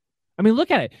presses it. I mean,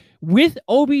 look at it. With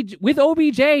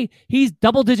OBJ, he's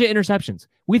double-digit interceptions.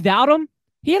 Without him,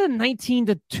 he had a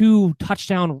 19-2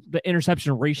 touchdown the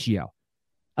interception ratio.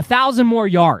 1,000 more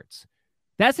yards.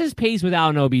 That's his pace without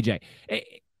an OBJ.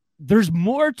 There's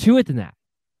more to it than that.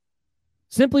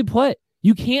 Simply put,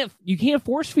 you can't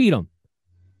force feed him.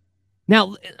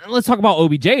 Now, let's talk about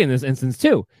OBJ in this instance,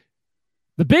 too.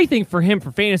 The big thing for him for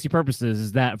fantasy purposes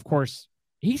is that, of course,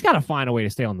 he's got to find a way to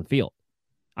stay on the field.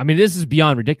 I mean, this is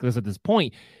beyond ridiculous at this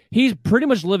point. He's pretty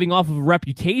much living off of a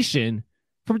reputation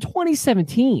from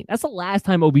 2017. That's the last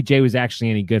time OBJ was actually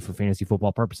any good for fantasy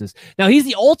football purposes. Now, he's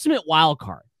the ultimate wild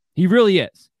card. He really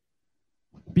is.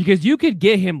 Because you could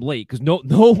get him late because no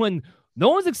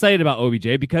one's excited about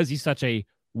OBJ because he's such a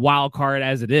wild card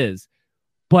as it is.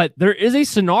 But there is a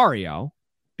scenario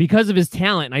because of his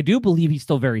talent, and I do believe he's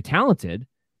still very talented,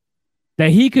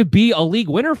 that he could be a league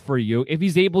winner for you if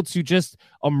he's able to just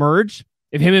emerge,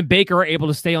 if him and Baker are able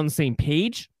to stay on the same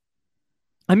page.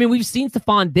 I mean, we've seen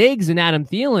Stephon Diggs and Adam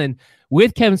Thielen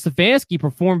with Kevin Stefanski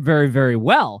perform very, very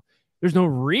well. There's no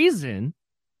reason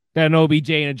that an OBJ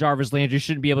and a Jarvis Landry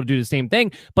shouldn't be able to do the same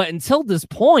thing. But until this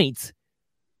point,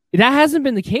 that hasn't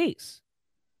been the case.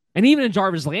 And even in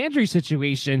Jarvis Landry's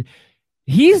situation,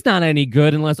 he's not any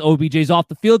good unless OBJ's off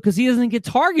the field because he doesn't get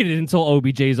targeted until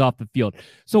OBJ's off the field.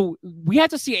 So we have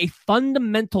to see a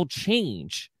fundamental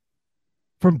change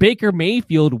from Baker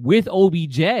Mayfield with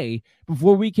OBJ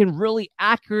before we can really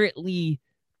accurately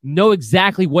know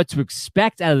exactly what to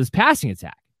expect out of this passing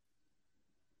attack.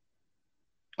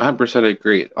 100%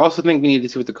 agree. I also think we need to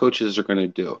see what the coaches are going to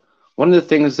do. One of the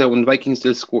things that when Vikings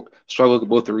did struggle with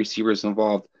both the receivers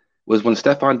involved was when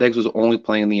Stephon Diggs was only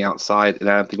playing the outside and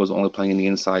Adam Thielen was only playing in the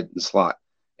inside the slot.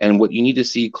 And what you need to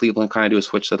see Cleveland kind of do is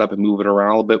switch that up and move it around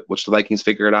a little bit, which the Vikings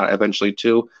figured out eventually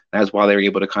too. And that's why they were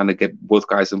able to kind of get both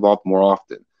guys involved more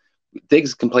often.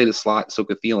 Diggs can play the slot, so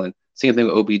could Thielen. Same thing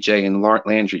with OBJ and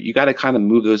Landry. You got to kind of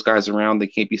move those guys around. They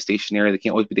can't be stationary. They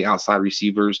can't always be the outside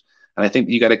receivers. And I think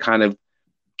you got to kind of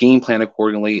game plan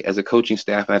accordingly as a coaching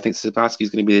staff. And I think Stefanski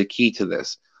is going to be the key to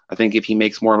this. I think if he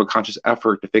makes more of a conscious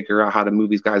effort to figure out how to move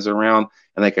these guys around,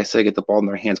 and like I said, get the ball in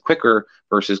their hands quicker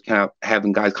versus kind of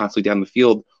having guys constantly down the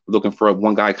field, looking for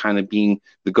one guy kind of being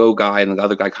the go guy and the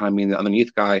other guy kind of being the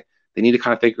underneath guy, they need to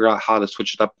kind of figure out how to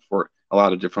switch it up for a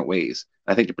lot of different ways.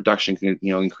 I think the production can,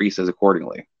 increase as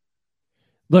accordingly.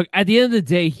 Look, at the end of the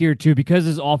day here too, because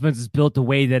this offense is built the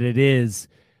way that it is,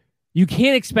 you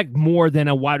can't expect more than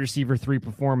a wide receiver 3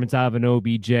 performance out of an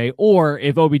OBJ, or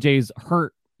if OBJ is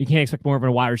hurt, you can't expect more of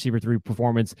a wide receiver 3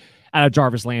 performance out of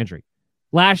Jarvis Landry.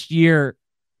 Last year,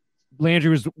 Landry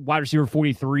was wide receiver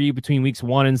 43 between weeks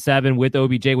 1 and 7 with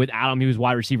OBJ. With Adam, he was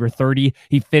wide receiver 30.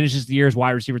 He finishes the year as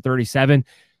wide receiver 37.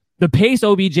 The pace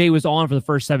OBJ was on for the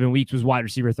first 7 weeks was wide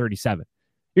receiver 37.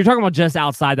 You're talking about just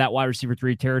outside that wide receiver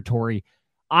 3 territory.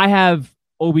 I have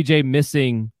OBJ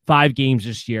missing 5 games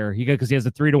this year because he has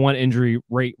a 3-to-1 injury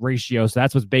rate ratio. So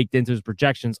that's what's baked into his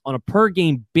projections. On a per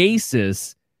game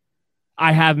basis,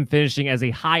 I have him finishing as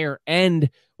a higher end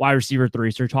wide receiver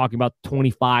 3. So you're talking about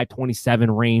 25,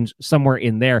 27 range, somewhere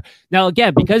in there. Now,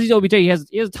 again, because he's OBJ, he has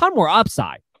a ton more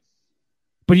upside,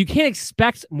 but you can't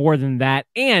expect more than that.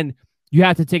 And you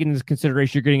have to take into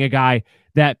consideration you're getting a guy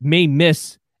that may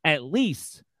miss at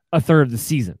least a third of the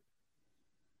season.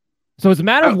 So it's a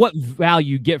matter of what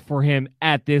value you get for him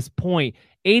at this point.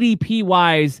 ADP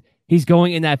wise, he's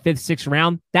going in that 5th, 6th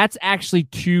round. That's actually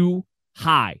too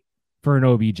high for an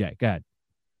OBJ. Go ahead.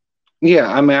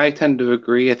 Yeah, I mean, I tend to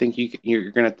agree. I think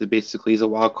you're going to have to basically, as a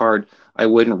wild card, I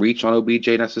wouldn't reach on OBJ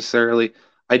necessarily.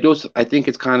 I think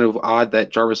it's kind of odd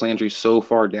that Jarvis Landry's so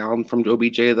far down from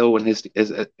OBJ, though, in his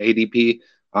ADP,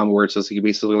 where it's just like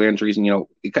basically Landry's, and,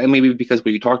 maybe because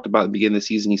what you talked about at the beginning of the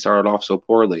season, he started off so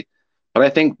poorly. But I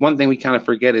think one thing we kind of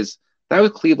forget is that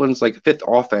was Cleveland's 5th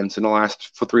offense in the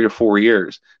last 3 to 4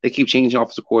 years. They keep changing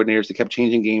offensive coordinators. They kept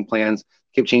changing game plans,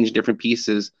 kept changing different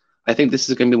pieces. I think this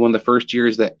is going to be one of the first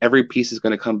years that every piece is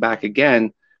going to come back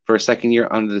again for a second year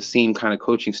under the same kind of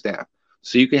coaching staff.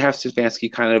 So you can have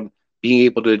Stefanski kind of being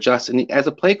able to adjust. And as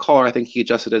a play caller, I think he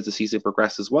adjusted as the season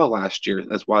progressed as well last year.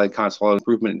 That's why they kind of saw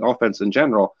improvement in offense in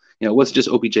general. It wasn't just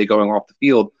OBJ going off the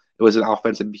field. It was an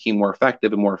offense that became more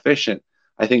effective and more efficient.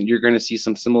 I think you're going to see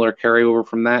some similar carryover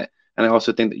from that. And I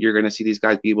also think that you're going to see these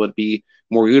guys be able to be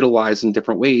more utilized in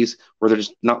different ways where they're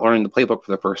just not learning the playbook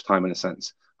for the first time in a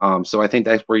sense. So I think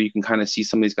that's where you can kind of see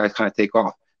some of these guys kind of take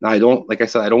off. Now, like I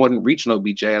said, I don't want to reach an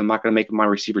OBJ. I'm not going to make him my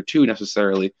receiver 2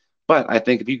 necessarily. But I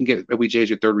think if you can get OBJ as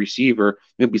your 3rd receiver,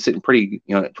 you'll be sitting pretty,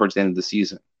 towards the end of the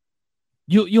season.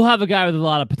 You'll have a guy with a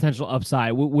lot of potential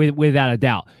upside, without a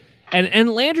doubt.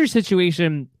 And Landry's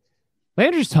situation,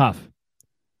 Landry's tough.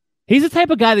 He's the type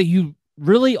of guy that you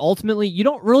really, ultimately, you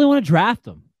don't really want to draft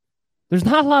him. There's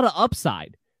not a lot of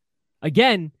upside.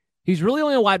 Again, he's really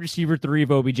only a wide receiver 3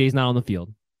 if OBJ's not on the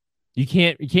field. You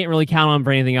can't really count on him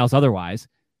for anything else otherwise.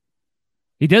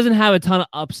 He doesn't have a ton of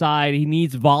upside. He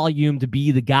needs volume to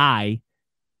be the guy.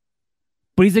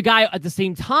 But he's a guy at the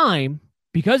same time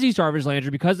because he's Jarvis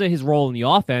Landry, because of his role in the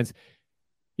offense,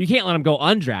 you can't let him go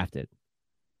undrafted.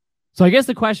 So I guess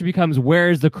the question becomes, where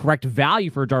is the correct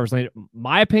value for Jarvis Landry?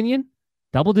 My opinion,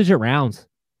 double-digit rounds.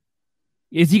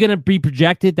 Is he going to be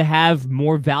projected to have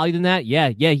more value than that? Yeah,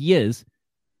 he is.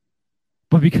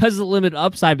 But because of the limited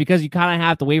upside, because you kind of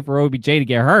have to wait for OBJ to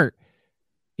get hurt,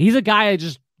 he's a guy I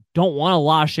just don't want a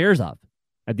lot of shares of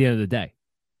at the end of the day.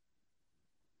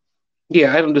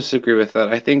 Yeah, I don't disagree with that.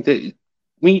 I think that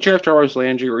when you draft Jarvis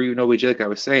Landry or even OBJ, like I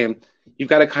was saying, you've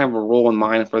got a kind of a role in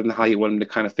mind for them, how you want them to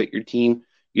kind of fit your team.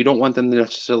 You don't want them to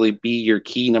necessarily be your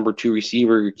key number 2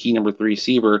 receiver, your key number 3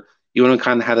 receiver. You want to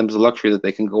kind of have them as a luxury that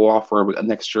they can go off for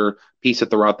an extra piece that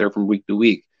they're out there from week to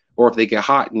week. Or if they get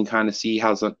hot, and you kind of see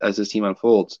as this team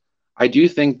unfolds. I do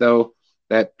think, though,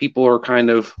 that people are kind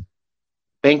of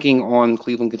banking on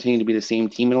Cleveland continuing to be the same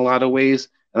team in a lot of ways.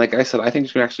 And like I said, I think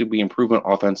there's going to actually be improvement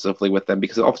offensively with them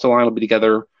because the offensive line will be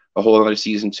together a whole other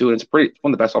season too. And it's one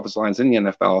of the best offensive lines in the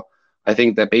NFL. I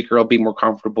think that Baker will be more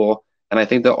comfortable, and I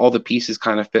think that all the pieces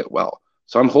kind of fit well.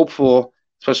 So I'm hopeful,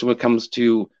 especially when it comes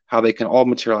to how they can all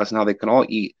materialize and how they can all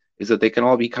eat, is that they can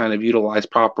all be kind of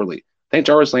utilized properly. I think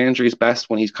Jarvis Landry is best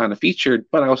when he's kind of featured,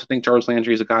 but I also think Jarvis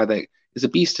Landry is a guy that is a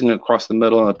beast in across the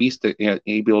middle and a beast to, be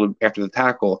able to after the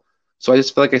tackle. So I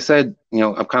just feel like I said,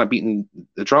 I'm kind of beating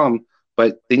the drum,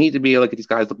 but they need to be able to get these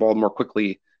guys the ball more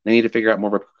quickly. They need to figure out more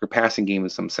of a quicker passing game in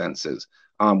some senses.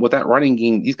 With that running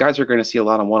game, these guys are going to see a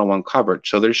lot of one-on-one coverage,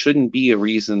 so there shouldn't be a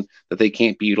reason that they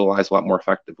can't be utilized a lot more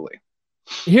effectively.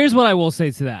 Here's what I will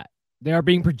say to that. They are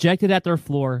being projected at their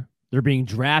floor. They're being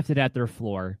drafted at their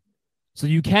floor. So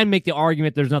you can make the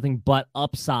argument there's nothing but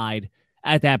upside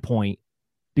at that point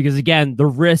because, again, the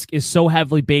risk is so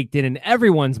heavily baked in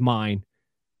everyone's mind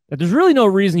that there's really no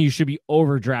reason you should be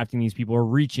overdrafting these people or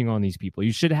reaching on these people.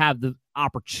 You should have the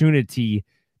opportunity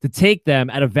to take them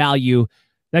at a value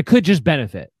that could just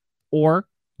benefit, or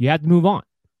you have to move on.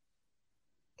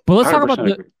 But let's talk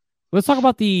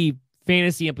about the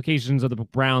fantasy implications of the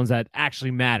Browns that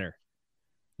actually matter.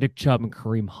 Nick Chubb and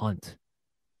Kareem Hunt,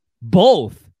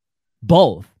 both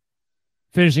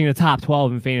finishing in the top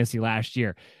 12 in fantasy last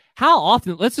year. How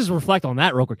often, let's just reflect on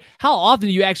that real quick. How often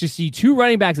do you actually see two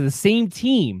running backs of the same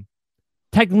team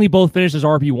technically both finish as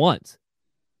RB1s?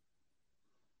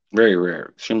 Very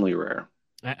rare, extremely rare.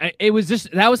 It was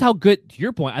just, that was how good, to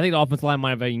your point, I think the offensive line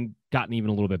might have gotten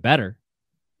even a little bit better.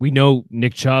 We know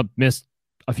Nick Chubb missed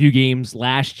a few games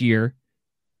last year.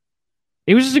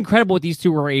 It was just incredible what these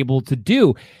two were able to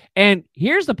do. And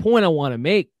here's the point I want to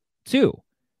make, too.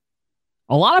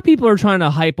 A lot of people are trying to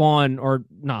hype on, or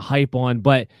not hype on,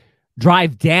 but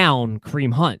drive down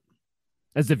Kareem Hunt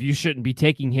as if you shouldn't be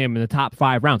taking him in the top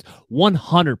 5 rounds.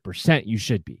 100% you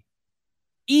should be.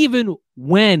 Even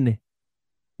when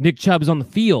Nick Chubb is on the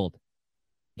field,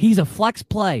 he's a flex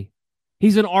play.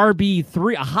 He's an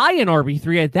RB3, a high-end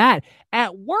RB3 at that.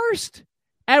 At worst,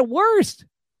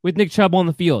 with Nick Chubb on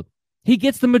the field, he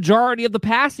gets the majority of the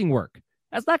passing work.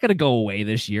 That's not going to go away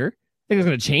this year. Think it's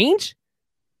going to change?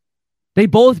 They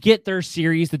both get their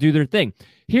series to do their thing.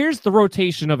 Here's the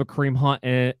rotation of a Kareem Hunt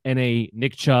and a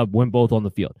Nick Chubb when both on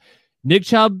the field. Nick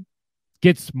Chubb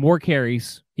gets more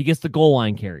carries. He gets the goal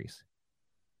line carries.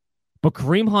 But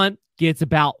Kareem Hunt gets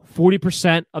about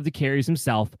 40% of the carries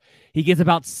himself. He gets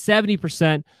about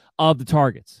 70% of the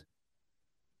targets.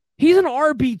 He's an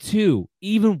RB2,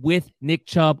 even with Nick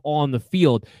Chubb on the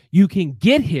field. You can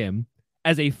get him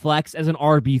as a flex, as an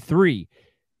RB3.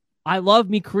 I love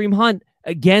me Kareem Hunt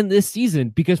again this season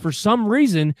because for some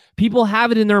reason, people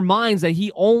have it in their minds that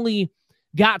he only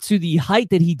got to the height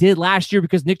that he did last year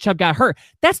because Nick Chubb got hurt.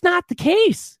 That's not the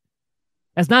case.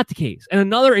 That's not the case. And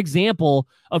another example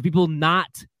of people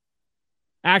not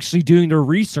actually doing their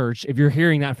research if you're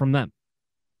hearing that from them.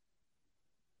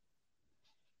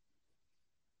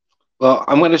 Well,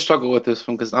 I'm going to struggle with this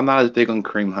one because I'm not as big on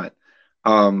Kareem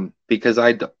Hunt because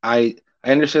I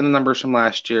understand the numbers from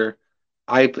last year.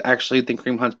 I actually think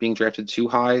Kareem Hunt's being drafted too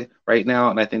high right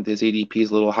now, and I think his ADP is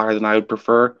a little higher than I would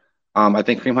prefer. I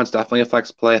think Kareem Hunt's definitely a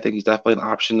flex play. I think he's definitely an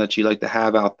option that you like to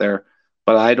have out there,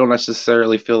 but I don't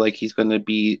necessarily feel like he's going to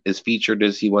be as featured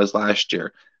as he was last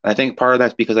year. And I think part of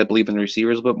that's because I believe in the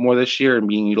receivers a bit more this year and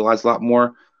being utilized a lot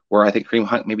more, where I think Kareem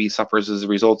Hunt maybe suffers as a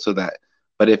result of that.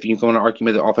 But if you go on an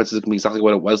argument that offense is going to be exactly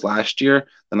what it was last year,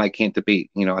 then I can't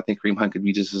debate. I think Kareem Hunt could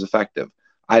be just as effective.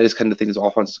 I just kind of think his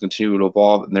offense is continue to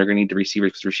evolve, and they're going to need the receivers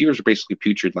because the receivers were basically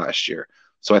putrid last year.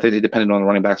 So I think they depended on the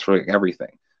running backs for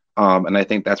everything. And I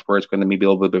think that's where it's going to maybe a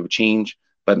little bit of a change,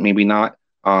 but maybe not.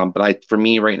 But for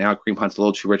me right now, Kareem Hunt's a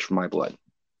little too rich for my blood.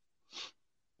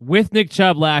 With Nick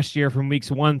Chubb last year from weeks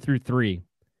 1 through 3,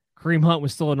 Kareem Hunt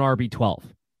was still an RB12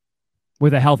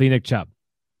 with a healthy Nick Chubb.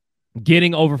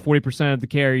 getting over 40% of the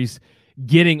carries,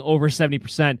 getting over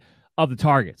 70% of the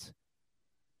targets.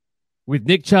 With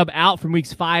Nick Chubb out from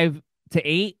weeks 5 to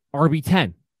 8,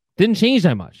 RB10. Didn't change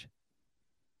that much.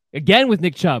 Again with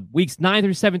Nick Chubb, weeks 9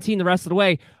 through 17, the rest of the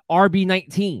way,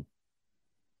 RB19.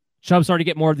 Chubb started to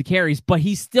get more of the carries, but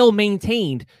he still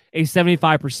maintained a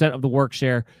 75% of the work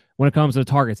share when it comes to the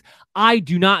targets. I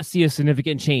do not see a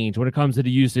significant change when it comes to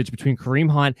the usage between Kareem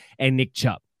Hunt and Nick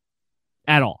Chubb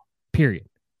at all, period.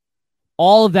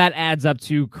 All of that adds up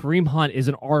to Kareem Hunt is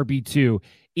an RB2,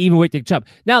 even with Nick Chubb.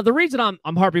 Now, the reason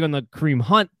I'm harping on the Kareem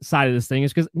Hunt side of this thing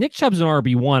is because Nick Chubb's an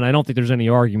RB1. I don't think there's any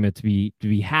argument to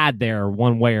be had there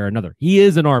one way or another. He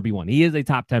is an RB1. He is a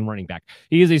top 10 running back.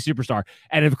 He is a superstar.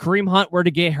 And if Kareem Hunt were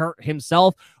to get hurt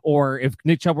himself, or if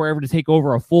Nick Chubb were ever to take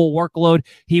over a full workload,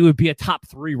 he would be a top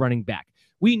 3 running back.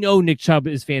 We know Nick Chubb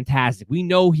is fantastic. We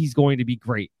know he's going to be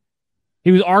great.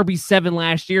 He was RB7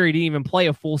 last year. He didn't even play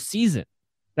a full season.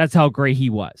 That's how great he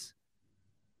was.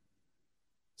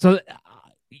 So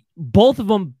both of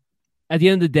them, at the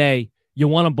end of the day, you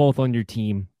want them both on your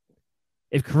team.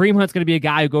 If Kareem Hunt's going to be a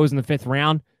guy who goes in the 5th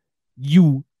round,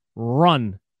 you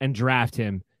run and draft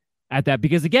him at that.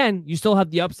 Because, again, you still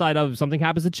have the upside of if something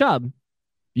happens to Chubb,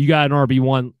 you got an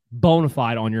RB1 bona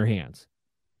fide on your hands.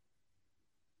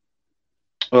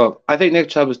 Well, I think Nick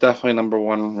Chubb is definitely number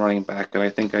 1 running back, and I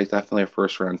think he's definitely a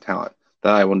first-round talent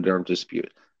that I wouldn't dare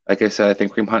dispute. Like I said, I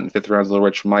think Kareem Hunt in 5th round is a little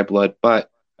rich for my blood,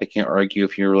 but I can't argue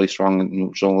if you're really strong and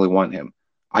you only want him.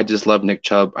 I just love Nick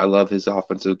Chubb. I love his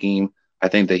offensive game. I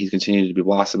think that he's continued to be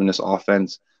blossoming in this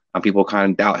offense. People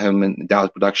kind of doubt him and doubt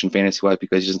his production fantasy-wise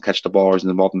because he doesn't catch the ball or isn't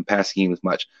involved in the passing game as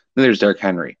much. Then there's Derrick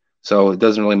Henry. So it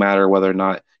doesn't really matter whether or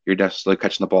not you're necessarily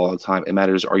catching the ball all the time. It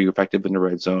matters, are you effective in the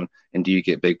red zone and do you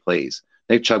get big plays?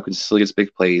 Nick Chubb consistently gets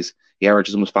big plays. He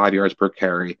averages almost 5 yards per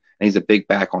carry, and he's a big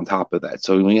back on top of that.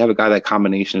 So when you have a guy that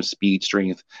combination of speed,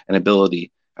 strength, and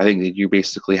ability, I think that you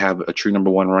basically have a true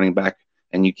number 1 running back,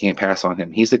 and you can't pass on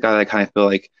him. He's the guy that I kind of feel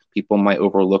like people might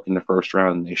overlook in the 1st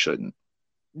round, and they shouldn't.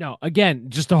 No, again,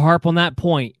 just to harp on that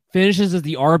point, finishes as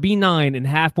the RB9 in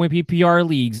half-point PPR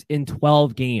leagues in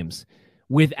 12 games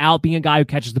without being a guy who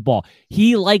catches the ball.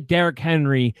 He, like Derrick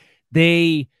Henry,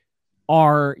 they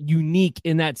are unique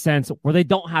in that sense where they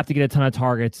don't have to get a ton of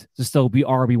targets to still be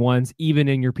RB1s, even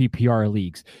in your PPR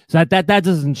leagues. So that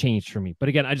doesn't change for me. But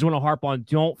again, I just want to harp on,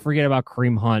 don't forget about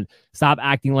Kareem Hunt. Stop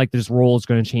acting like this role is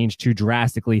going to change too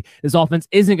drastically. This offense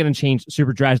isn't going to change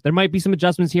super drastic. There might be some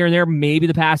adjustments here and there. Maybe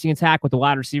the passing attack with the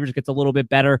wide receivers gets a little bit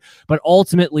better, but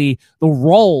ultimately the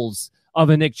roles of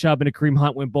a Nick Chubb and a Kareem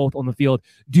Hunt when both on the field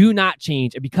do not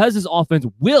change. And because his offense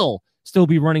will still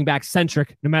be running back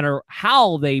centric, no matter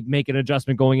how they make an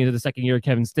adjustment going into the second year of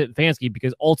Kevin Stefanski,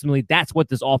 because ultimately that's what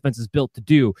this offense is built to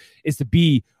do, is to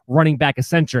be running back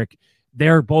eccentric.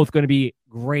 They're both going to be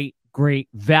great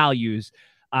values.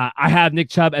 I have Nick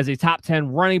Chubb as a top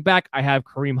 10 running back. I have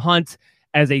Kareem Hunt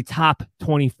as a top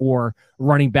 24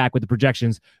 running back with the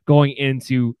projections going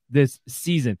into this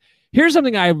season. Here's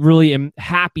something I really am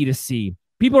happy to see.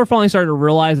 People are finally starting to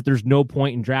realize that there's no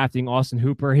point in drafting Austin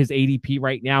Hooper. His ADP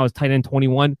right now is tight end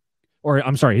 21. Or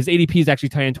I'm sorry, his ADP is actually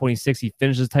tight end 26. He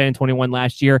finishes tight end 21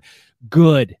 last year.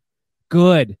 Good.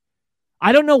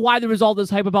 I don't know why there was all this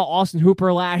hype about Austin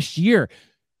Hooper last year.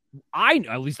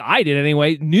 At least I did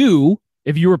anyway, knew,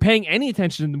 if you were paying any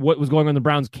attention to what was going on in the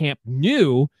Browns camp,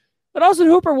 knew that Austin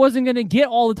Hooper wasn't going to get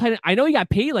all the tight end. I know he got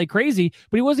paid like crazy,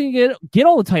 but he wasn't going to get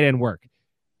all the tight end work.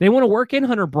 They want to work in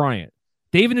Hunter Bryant.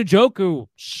 David Njoku,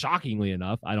 shockingly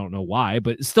enough, I don't know why,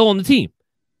 but still on the team.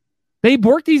 They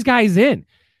work these guys in.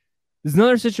 There's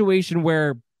another situation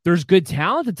where there's good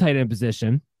talent at the tight end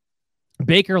position.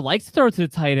 Baker likes to throw to the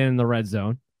tight end in the red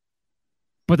zone,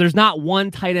 but there's not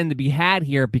one tight end to be had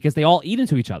here because they all eat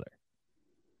into each other.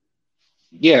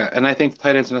 Yeah, and I think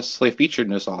tight ends necessarily featured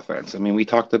in this offense. I mean, we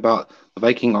talked about the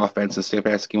Viking offense and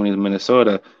Stefanski when he was in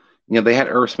Minnesota. You know, they had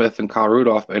Irv Smith and Kyle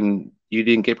Rudolph, and you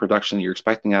didn't get production you're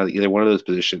expecting out of either one of those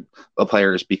position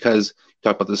players because you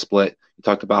talked about the split. You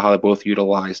talked about how they're both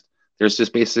utilized. There's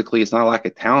just basically, it's not a lack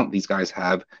of talent these guys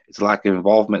have. It's a lack of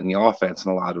involvement in the offense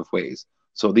in a lot of ways.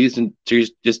 So these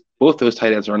just both those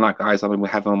tight ends are not guys I'm going to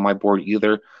have on my board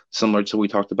either. Similar to what we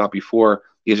talked about before,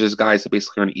 these are just guys that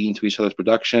basically are going to eat into each other's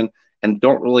production and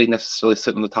don't really necessarily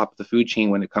sit on the top of the food chain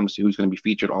when it comes to who's going to be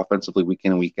featured offensively week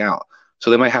in and week out. So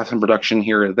they might have some production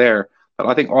here or there, but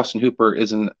I think Austin Hooper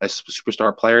isn't a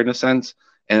superstar player in a sense,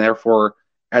 and therefore,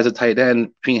 as a tight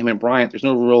end between him and Bryant, there's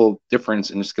no real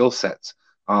difference in the skill sets.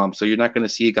 So you're not going to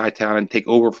see a guy down and take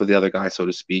over for the other guy, so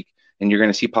to speak. And you're going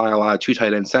to see probably a lot of two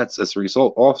tight end sets as a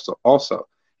result also.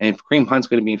 And if Kareem Hunt's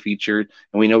going to be featured,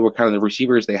 and we know what kind of the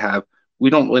receivers they have, we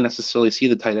don't really necessarily see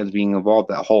the tight ends being involved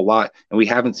that whole lot, and we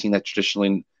haven't seen that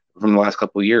traditionally from the last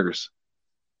couple of years.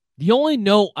 The only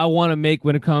note I want to make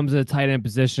when it comes to the tight end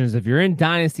position is if you're in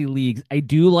dynasty leagues, I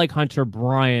do like Hunter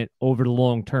Bryant over the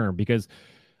long term because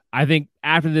I think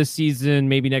after this season,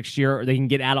 maybe next year, they can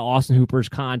get out of Austin Hooper's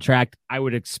contract. I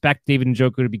would expect David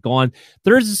Njoku to be gone.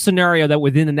 There's a scenario that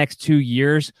within the next 2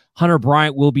 years, Hunter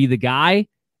Bryant will be the guy,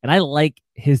 and I like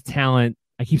his talent.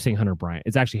 I keep saying Hunter Bryant.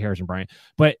 It's actually Harrison Bryant,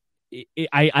 but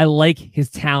I like his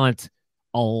talent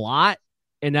a lot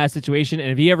in that situation,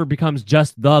 and if he ever becomes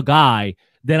just the guy,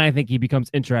 then I think he becomes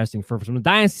interesting. From a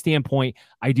dynasty standpoint,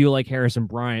 I do like Harrison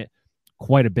Bryant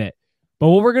quite a bit. But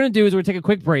what we're going to do is we're going to take a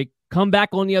quick break, come back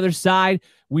on the other side.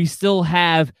 We still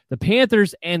have the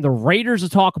Panthers and the Raiders to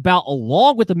talk about,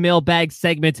 along with the mailbag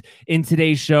segment in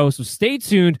today's show. So stay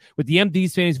tuned with the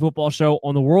MD's Fantasy Football Show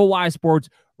on the Worldwide Sports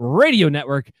Radio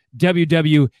Network,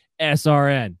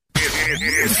 WWSRN.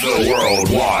 It's the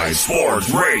Worldwide Sports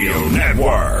Radio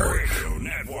Network.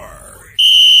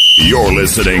 You're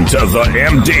listening to the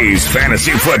MD's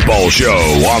Fantasy Football Show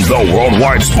on the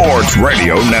Worldwide Sports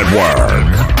Radio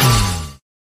Network.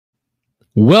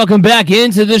 Welcome back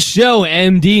into the show,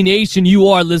 MD Nation. You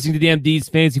are listening to the MD's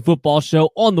Fantasy Football Show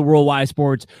on the Worldwide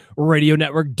Sports Radio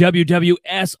Network.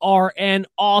 WWSRN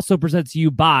also presents to you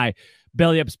by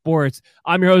Belly Up Sports.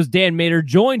 I'm your host, Dan Mader,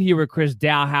 joined here with Chris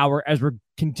Dowhauer as we're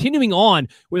continuing on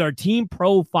with our team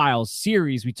profile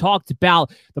series. We talked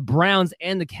about the Browns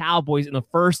and the Cowboys in the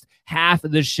first half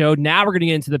of this show. Now we're going to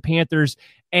get into the Panthers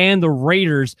and the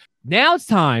Raiders. Now it's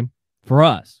time for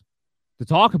us to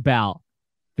talk about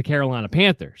the Carolina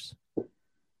Panthers.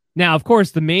 Now, of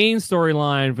course, the main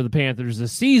storyline for the Panthers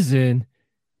this season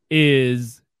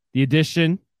is the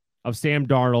addition of Sam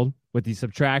Darnold with the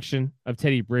subtraction of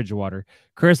Teddy Bridgewater.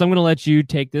 Chris, I'm going to let you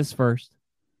take this first.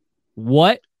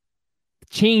 What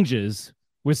changes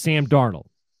with Sam Darnold,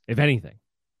 if anything?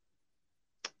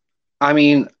 I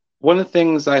mean, one of the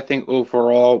things I think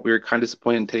overall, we were kind of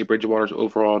disappointed in Teddy Bridgewater's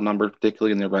overall number,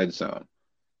 particularly in the red zone.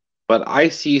 But I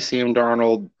see Sam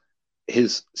Darnold,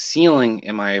 his ceiling,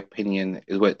 in my opinion,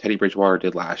 is what Teddy Bridgewater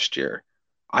did last year.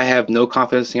 I have no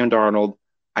confidence in Sam Darnold.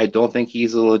 I don't think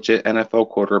he's a legit NFL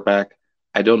quarterback.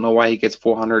 I don't know why he gets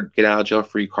 400 get out of jail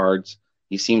free cards.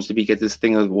 He seems to get this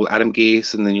thing of Adam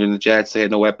Gase, and then you're in the Jets, they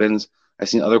had no weapons. I've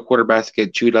seen other quarterbacks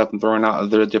get chewed up and thrown out of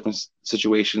other different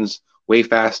situations way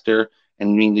faster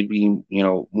and need to be,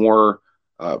 more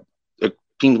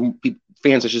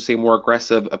fans, I should say, more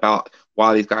aggressive about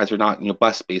why these guys are not,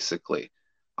 bust, basically.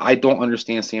 I don't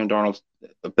understand Sam Darnold's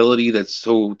ability that's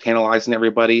so tantalizing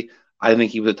everybody. I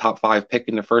think he was a top 5 pick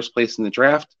in the first place in the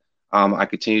draft. I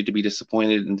continue to be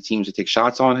disappointed in the teams that take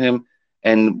shots on him.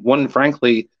 And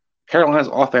frankly, Carolina's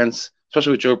offense,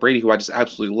 especially with Joe Brady, who I just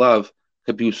absolutely love,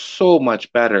 could be so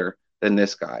much better than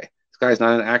this guy. This guy's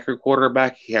not an accurate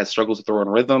quarterback. He has struggles to throw in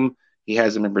rhythm. He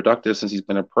hasn't been productive since he's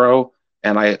been a pro.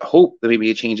 And I hope that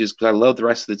maybe it changes because I love the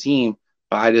rest of the team,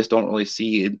 but I just don't really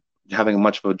see it having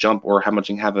much of a jump or much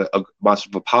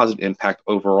of a positive impact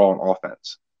overall on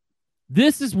offense.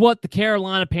 This is what the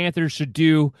Carolina Panthers should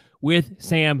do with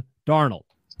Sam Darnold.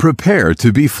 Prepare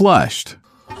to be flushed.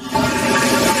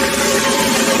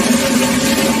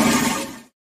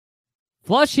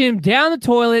 Flush him down the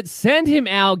toilet, send him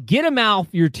out, get him out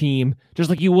of your team, just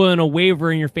like you would in a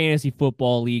waiver in your fantasy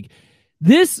football league.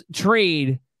 This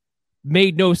trade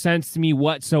made no sense to me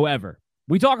whatsoever.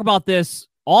 We talk about this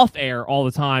off air all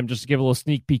the time, just to give a little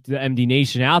sneak peek to the MD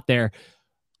Nation out there.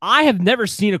 I have never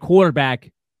seen a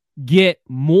quarterback get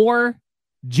more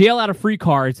jail out of free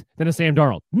cards than a Sam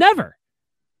Darnold. Never.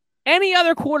 Any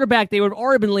other quarterback, they would have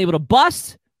already been labeled a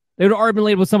bust. They would have already been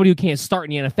labeled somebody who can't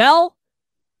start in the NFL.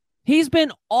 He's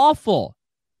been awful.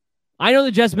 I know the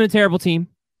Jets have been a terrible team.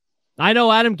 I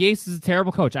know Adam Gase is a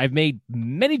terrible coach. I've made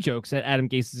many jokes at Adam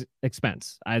Gase's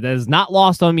expense. That is not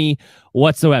lost on me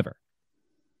whatsoever.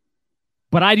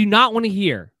 But I do not want to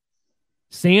hear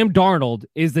Sam Darnold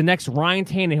is the next Ryan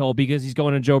Tannehill because he's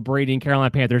going to Joe Brady and Carolina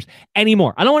Panthers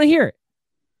anymore. I don't want to hear it.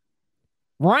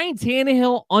 Ryan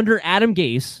Tannehill under Adam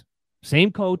Gase,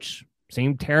 same coach,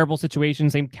 same terrible situation,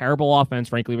 same terrible offense,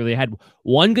 frankly, where they had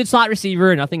one good slot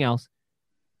receiver and nothing else.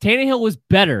 Tannehill was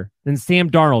better than Sam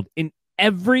Darnold in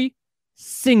every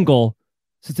single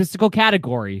statistical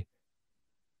category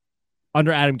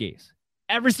under Adam Gase.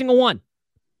 Every single one.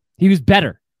 He was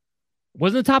better.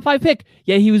 Wasn't a top 5 pick,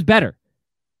 yet he was better.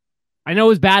 I know it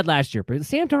was bad last year, but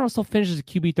Sam Darnold still finishes at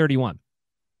QB 31.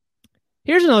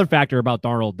 Here's another factor about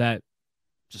Darnold that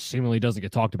just seemingly doesn't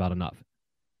get talked about enough.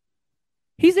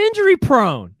 He's injury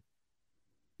prone.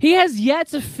 He has yet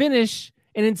to finish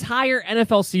an entire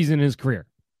NFL season in his career.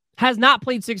 Has not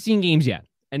played 16 games yet.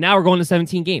 And now we're going to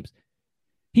 17 games.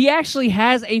 He actually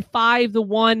has a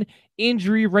 5-to-1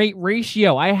 injury rate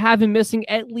ratio. I have him missing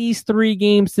at least 3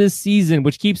 games this season,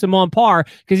 which keeps him on par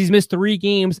because he's missed 3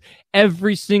 games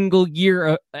every single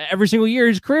year in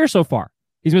his career so far.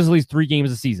 He's missed at least 3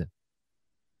 games a season.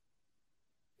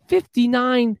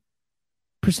 59%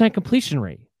 completion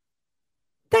rate.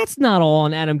 That's not all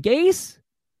on Adam Gase.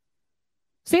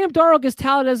 Sam Darnold gets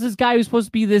touted as this guy who's supposed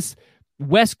to be this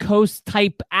West Coast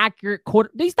type accurate quarter.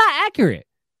 He's not accurate.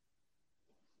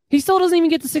 He still doesn't even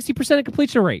get the 60%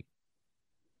 completion rate.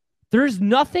 There's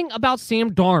nothing about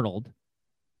Sam Darnold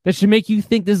that should make you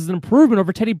think this is an improvement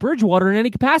over Teddy Bridgewater in any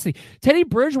capacity. Teddy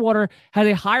Bridgewater had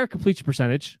a higher completion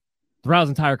percentage throughout his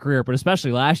entire career, but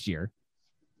especially last year.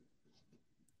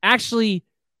 Actually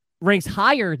ranks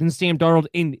higher than Sam Darnold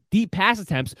in deep pass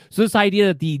attempts. So this idea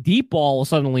that the deep ball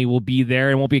suddenly will be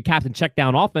there and won't be a captain check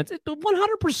down offense, it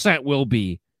 100% will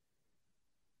be.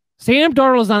 Sam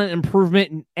Darnold is not an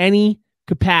improvement in any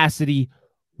capacity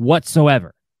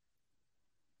whatsoever.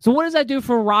 So what does that do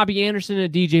for Robbie Anderson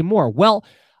and DJ Moore? Well,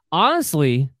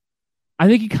 honestly, I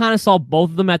think you kind of saw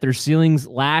both of them at their ceilings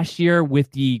last year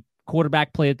with the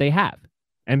quarterback play that they have.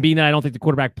 And being that I don't think the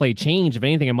quarterback play changed, if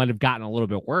anything, it might have gotten a little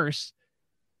bit worse.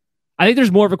 I think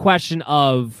there's more of a question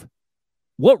of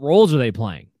what roles are they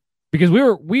playing? Because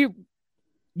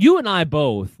you and I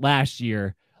both last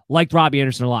year liked Robbie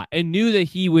Anderson a lot and knew that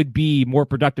he would be more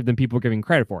productive than people were giving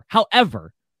credit for.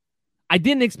 However, I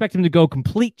didn't expect him to go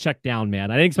complete check down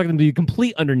man. I didn't expect him to be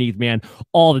complete underneath man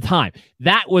all the time.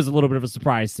 That was a little bit of a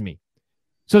surprise to me.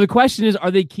 So the question is,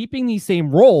 are they keeping these same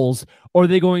roles, or are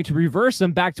they going to reverse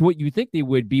them back to what you think they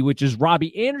would be, which is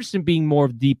Robbie Anderson being more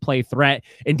of the deep play threat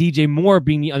and DJ Moore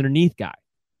being the underneath guy?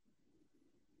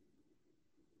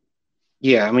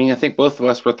 Yeah, I mean, I think both of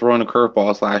us were throwing the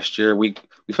curveballs last year. We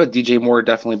thought DJ Moore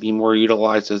definitely be more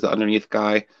utilized as the underneath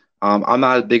guy. I'm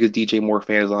not as big as DJ Moore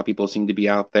fan as a lot of people seem to be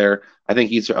out there. I think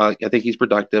he's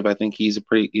productive. I think he's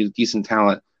a decent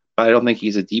talent, but I don't think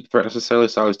he's a deep threat necessarily.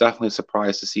 So I was definitely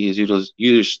surprised to see his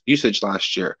usage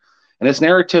last year. And this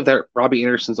narrative that Robbie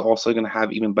Anderson's also going to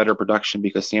have even better production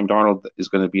because Sam Darnold is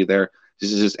going to be there,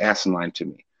 this is just asinine to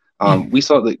me. We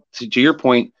saw to your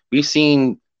point, we've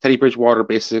seen Teddy Bridgewater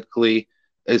basically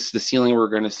is the ceiling we're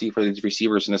going to see for these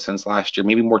receivers in a sense last year.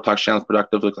 Maybe more touchdowns,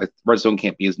 productive. Look, like red zone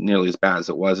can't be nearly as bad as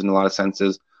it was in a lot of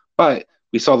senses, but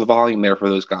we saw the volume there for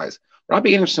those guys.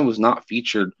 Robbie Anderson was not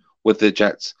featured with the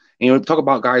Jets. And talk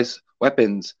about guys'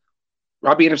 weapons.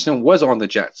 Robbie Anderson was on the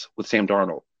Jets with Sam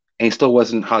Darnold, and he still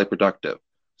wasn't highly productive.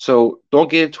 So don't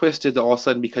get it twisted that all of a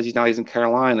sudden because he's in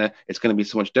Carolina, it's going to be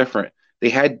so much different. They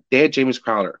had Jamison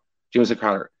Crowder.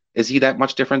 Is he that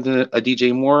much different than a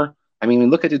DJ Moore? I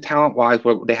mean, look at the talent-wise,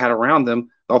 what they had around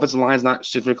them. The offensive line is not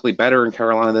significantly better in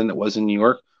Carolina than it was in New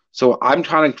York. So I'm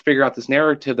trying to figure out this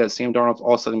narrative that Sam Darnold's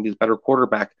all of a sudden be a better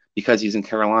quarterback because he's in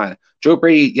Carolina. Joe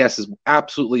Brady, yes, is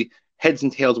absolutely heads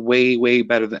and tails way, way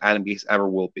better than Adam Gase ever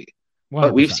will be. 100%.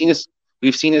 But we've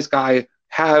seen this guy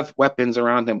have weapons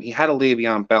around him. He had a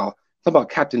Le'Veon Bell. Talk about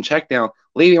captain checkdown.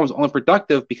 Le'Veon was only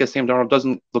productive because Sam Darnold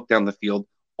doesn't look down the field.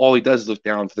 All he does is look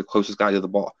down for the closest guy to the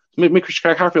ball.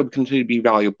 Christian Harfield continue to be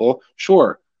valuable,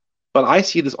 sure, but I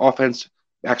see this offense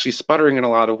actually sputtering in a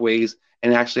lot of ways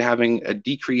and actually having a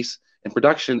decrease in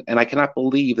production. And I cannot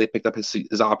believe they picked up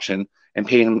his option and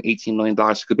paid him $18 million.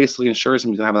 Because basically ensures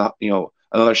him he's going to have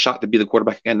another shot to be the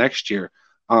quarterback again next year.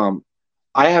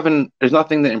 There's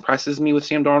nothing that impresses me with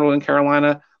Sam Darnold in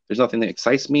Carolina. There's nothing that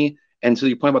excites me. And to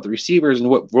your point about the receivers and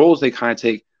what roles they kind of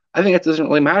take, I think it doesn't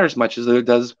really matter as much as it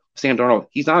does Sam Darnold.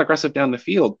 He's not aggressive down the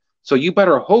field. So you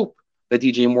better hope that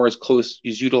DJ Moore is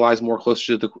utilized more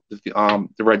closer to the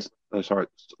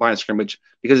line of scrimmage.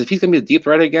 Because if he's going to be a deep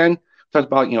threat again, talk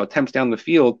about attempts down the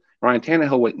field, Ryan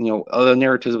Tannehill with other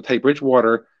narratives of Teddy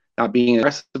Bridgewater not being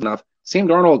aggressive enough. Sam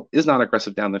Darnold is not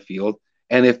aggressive down the field,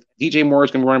 and if DJ Moore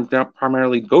is going to run down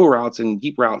primarily go routes and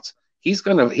deep routes, his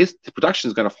production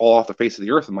is going to fall off the face of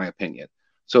the earth, in my opinion.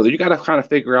 So you got to kind of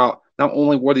figure out not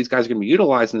only where these guys are going to be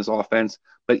utilized in this offense,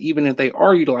 but even if they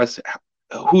are utilized,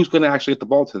 who's going to actually get the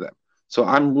ball to them. So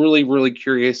I'm really, really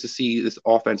curious to see this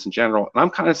offense in general. And I'm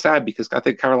kind of sad because I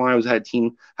think Carolina had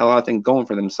a lot of things going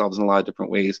for themselves in a lot of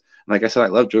different ways. And like I said, I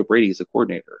love Joe Brady as a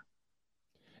coordinator.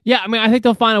 Yeah, I mean, I think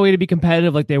they'll find a way to be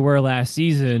competitive like they were last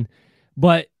season.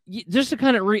 But just to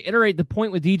kind of reiterate the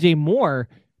point with DJ Moore,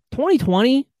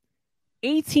 2020,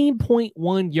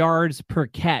 18.1 yards per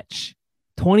catch.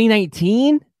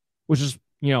 2019, which is,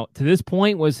 to this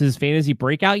point was his fantasy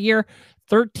breakout year,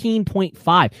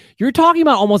 13.5. You're talking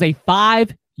about almost a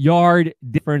 5-yard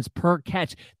difference per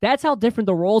catch. That's how different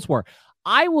the roles were.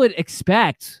 I would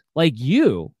expect, like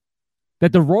you,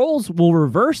 that the roles will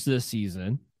reverse this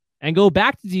season and go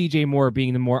back to DJ Moore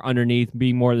being the more underneath,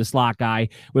 being more of the slot guy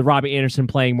with Robbie Anderson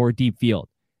playing more deep field.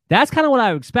 That's kind of what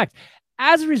I would expect.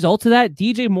 As a result of that,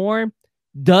 DJ Moore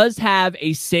does have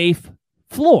a safe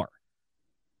floor,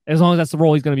 as long as that's the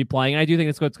role he's going to be playing. And I do think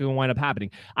that's what's going to wind up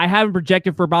happening. I have him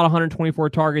projected for about 124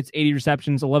 targets, 80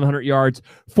 receptions, 1,100 yards,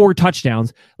 4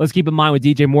 touchdowns. Let's keep in mind with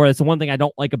DJ Moore, that's the one thing I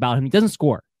don't like about him. He doesn't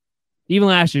score. Even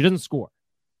last year, he doesn't score.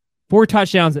 4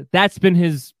 touchdowns, that's been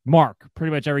his mark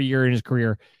pretty much every year in his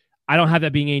career. I don't have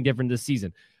that being any different this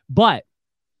season. But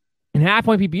in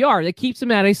half-point PPR, that keeps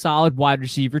him at a solid wide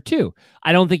receiver too.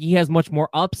 I don't think he has much more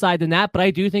upside than that, but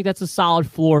I do think that's a solid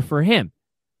floor for him.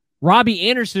 Robbie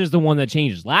Anderson is the one that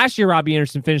changes. Last year, Robbie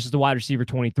Anderson finishes the wide receiver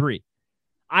 23.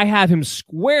 I have him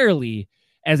squarely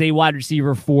as a wide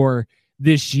receiver 4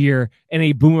 this year and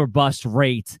a boomer bust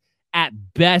rate at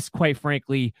best, quite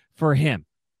frankly, for him.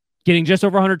 Getting just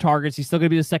over 100 targets. He's still going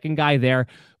to be the second guy there.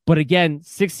 But again,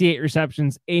 68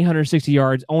 receptions, 860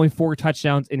 yards, only 4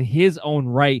 touchdowns in his own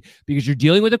right, because you're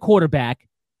dealing with a quarterback.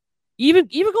 Even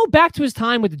go back to his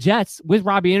time with the Jets with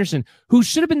Robbie Anderson, who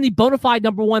should have been the bona fide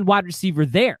number 1 wide receiver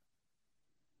there.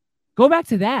 Go back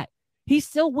to that. He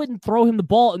still wouldn't throw him the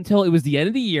ball until it was the end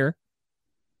of the year,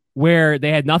 where they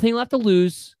had nothing left to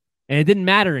lose and it didn't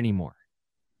matter anymore.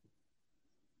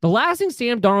 The last thing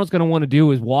Sam Darnold's going to want to do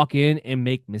is walk in and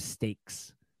make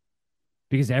mistakes,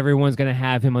 because everyone's going to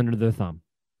have him under their thumb.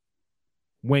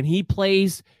 When he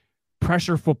plays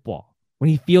pressure football, when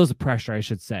he feels the pressure, I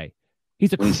should say,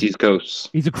 when he sees ghosts.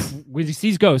 When he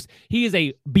sees ghosts, he is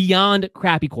a beyond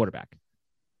crappy quarterback.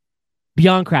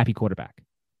 Beyond crappy quarterback.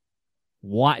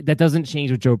 Why? That doesn't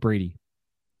change with Joe Brady.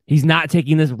 He's not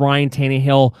taking this Ryan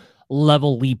Tannehill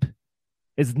level leap.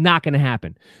 It's not going to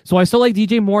happen. So I still like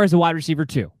DJ Moore as a wide receiver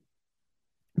too,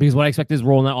 because what I expect his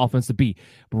role in that offense to be.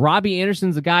 But Robbie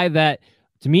Anderson's a guy that,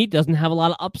 to me, doesn't have a lot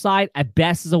of upside. At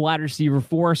best, as a wide receiver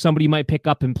 4, somebody might pick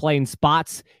up and play in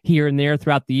spots here and there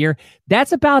throughout the year.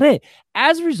 That's about it.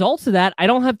 As a result of that, I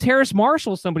don't have Terrace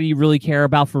Marshall, somebody you really care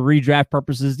about for redraft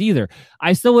purposes either.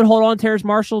 I still would hold on to Terrace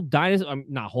Marshall.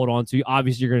 Not hold on to.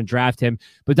 Obviously, you're going to draft him.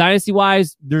 But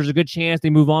dynasty-wise, there's a good chance they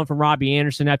move on from Robbie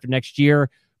Anderson after next year.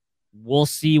 We'll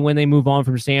see when they move on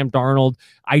from Sam Darnold.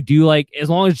 I do like, as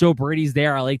long as Joe Brady's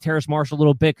there, I like Terrace Marshall a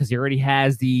little bit because he already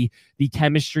has the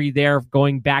chemistry there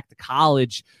going back to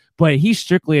college. But he's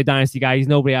strictly a dynasty guy. He's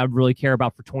nobody I would really care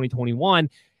about for 2021.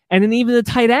 And then even the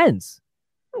tight ends.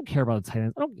 I don't care about the tight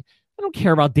ends. I don't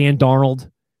care about Dan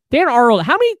Darnold. Dan Arnold,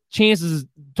 how many chances,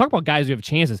 talk about guys who have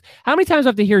chances, how many times do I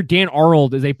have to hear Dan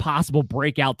Arnold is a possible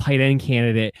breakout tight end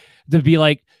candidate to be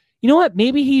like, you know what,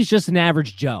 maybe he's just an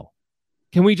average Joe.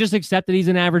 Can we just accept that he's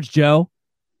an average Joe?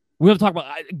 We don't talk about.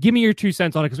 Give me your 2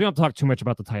 cents on it, because we don't talk too much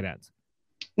about the tight ends.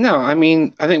 No, I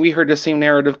mean, I think we heard the same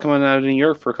narrative coming out of New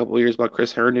York for a couple of years about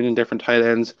Chris Herndon and different tight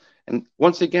ends. And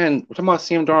once again, we're talking about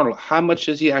Sam Darnold. How much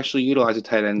does he actually utilize the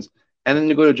tight ends? And then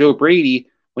to go to Joe Brady,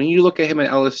 when you look at him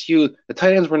at LSU, the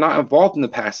tight ends were not involved in the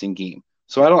passing game.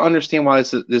 So I don't understand why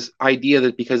this idea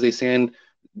that because they send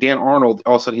Dan Arnold,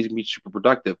 all of a sudden he's going to be super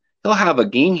productive. He'll have a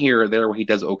game here or there where he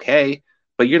does okay.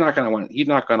 But you're not going to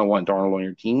want Darnold on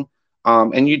your team.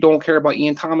 And you don't care about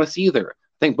Ian Thomas either.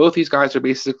 I think both these guys are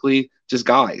basically just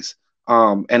guys.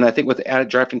 And I think with the added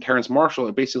drafting Terrace Marshall,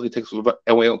 it basically takes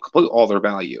away completely all their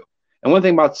value. And one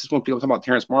thing about this, when people talk about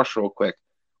Terrace Marshall real quick,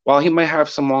 while he might have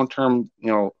some long-term,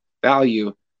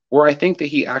 value, where I think that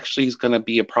he actually is going to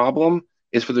be a problem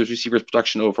is for those receivers'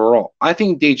 production overall. I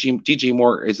think DJ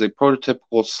Moore is a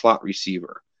prototypical slot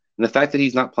receiver. And the fact that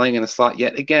he's not playing in a slot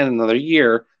yet again another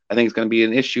year, I think it's going to be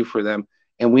an issue for them.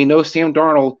 And we know Sam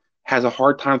Darnold has a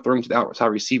hard time throwing to the outside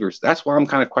receivers. That's why I'm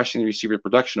kind of questioning the receiver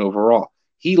production overall.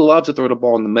 He loves to throw the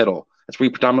ball in the middle. That's where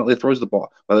he predominantly throws the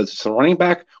ball, whether it's to the running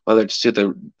back, whether it's to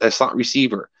the slot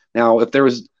receiver. Now, if there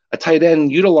was a tight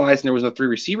end utilized and there was a 3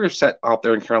 receiver set out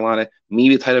there in Carolina,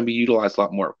 maybe the tight end would be utilized a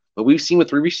lot more. But we've seen with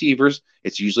 3 receivers,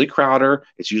 it's usually Crowder,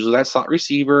 it's usually that slot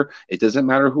receiver. It doesn't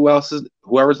matter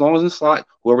whoever's long as in the slot,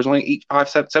 whoever's only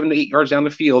 7 to 8 yards down the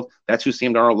field, that's who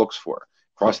Sam Darnold looks for,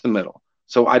 across the middle.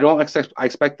 So I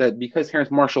expect that because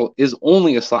Terrace Marshall is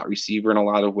only a slot receiver in a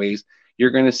lot of ways,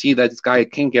 you're going to see that this guy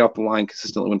can get off the line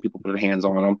consistently when people put their hands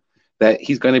on him, that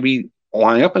he's going to be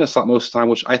lining up in a slot most of the time,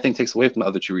 which I think takes away from the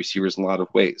other 2 receivers in a lot of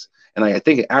ways. And I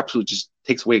think it absolutely just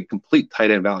takes away complete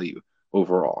tight end value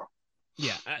overall.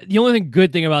 Yeah, the only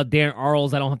good thing about Dan Arnold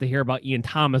is I don't have to hear about Ian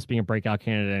Thomas being a breakout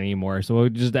candidate anymore. So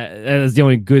just that is the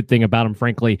only good thing about him,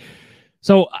 frankly.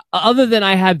 So other than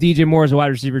I have DJ Moore as a wide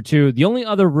receiver too, the only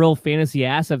other real fantasy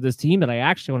asset of this team that I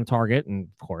actually want to target, and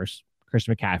of course,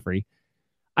 Christian McCaffrey.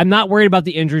 I'm not worried about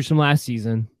the injuries from last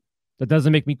season. That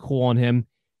doesn't make me cool on him.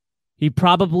 He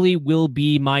probably will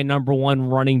be my number one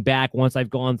running back once I've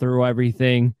gone through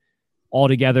everything all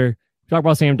together. Talk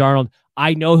about Sam Darnold.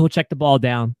 I know he'll check the ball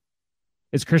down.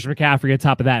 It's Christian McCaffrey on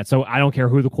top of that. So I don't care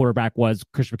who the quarterback was.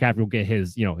 Christian McCaffrey will get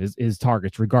his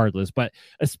targets regardless, but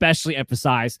especially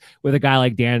emphasize with a guy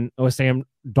like Sam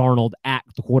Darnold at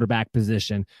the quarterback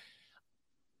position.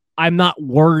 I'm not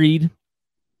worried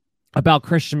about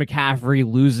Christian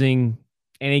McCaffrey losing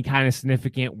any kind of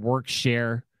significant work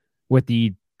share with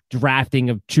the drafting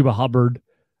of Chuba Hubbard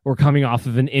or coming off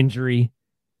of an injury.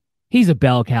 He's a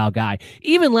bell cow guy.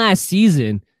 Even last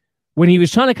season, when he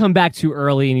was trying to come back too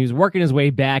early and he was working his way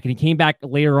back and he came back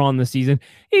later on in the season,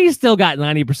 he still got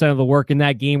 90% of the work in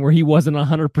that game where he wasn't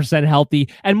 100% healthy.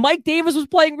 And Mike Davis was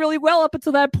playing really well up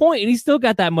until that point, and he still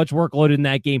got that much workload in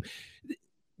that game.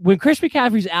 When Chris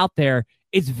McCaffrey's out there,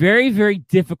 it's very, very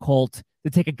difficult to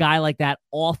take a guy like that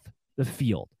off the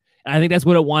field. And I think that's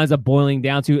what it winds up boiling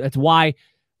down to. That's why,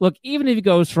 look, even if he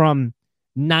goes from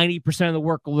 90% of the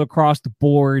workload across the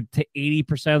board to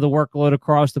 80% of the workload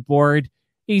across the board,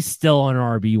 he's still an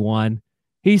RB1.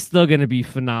 He's still going to be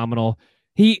phenomenal.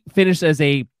 He finished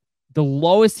the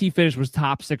lowest he finished was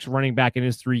top 6 running back in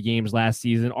his 3 games last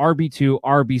season. RB2,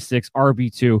 RB6,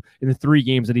 RB2 in the 3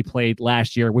 games that he played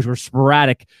last year, which were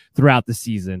sporadic throughout the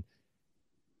season.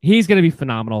 He's going to be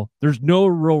phenomenal. There's no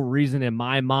real reason in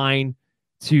my mind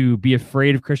to be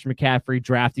afraid of Christian McCaffrey,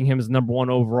 drafting him as number 1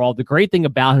 overall. The great thing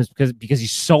about him is because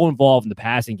he's so involved in the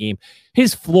passing game,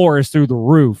 his floor is through the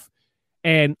roof.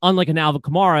 And unlike an Alvin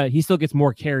Kamara, he still gets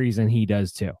more carries than he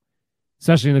does too,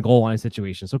 especially in the goal line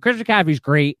situation. So Christian McCaffrey's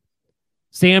great.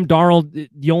 Sam Darnold,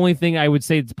 the only thing I would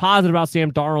say that's positive about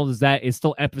Sam Darnold is that it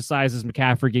still emphasizes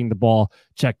McCaffrey getting the ball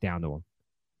checked down to him.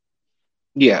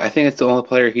 Yeah, I think it's the only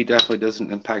player he definitely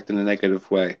doesn't impact in a negative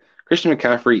way. Christian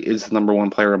McCaffrey is the number 1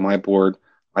 player on my board.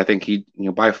 I think he,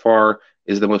 by far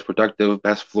is the most productive,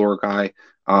 best floor guy.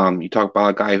 You talk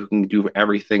about a guy who can do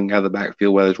everything out of the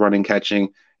backfield, whether it's running, catching,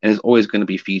 and is always going to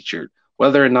be featured.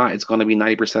 Whether or not it's going to be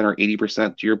 90% or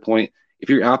 80%, to your point, if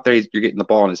you're out there, you're getting the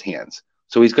ball in his hands.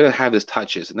 So he's going to have his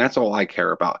touches, and that's all I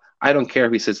care about. I don't care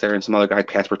if he sits there and some other guy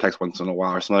pass protects once in a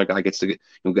while or some other guy gets to get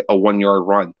a 1-yard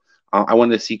run. I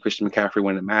wanted to see Christian McCaffrey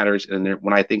when it matters, and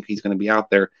when I think he's going to be out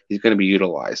there, he's going to be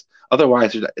utilized.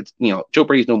 Otherwise, it's Joe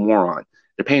Brady's no moron.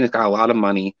 They're paying this guy a lot of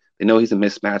money. They know he's a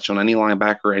mismatch on any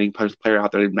linebacker, any player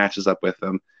out there that matches up with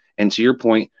him. And to your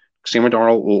point, Sam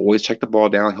Darnold will always check the ball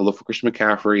down. He'll look for Christian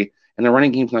McCaffrey, and the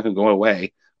running game's not going to go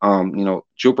away.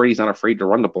 Joe Brady's not afraid to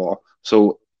run the ball.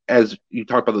 So as you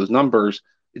talk about those numbers,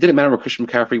 it didn't matter when Christian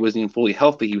McCaffrey wasn't even fully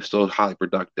healthy. He was still highly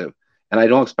productive. And I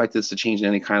don't expect this to change in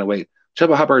any kind of way.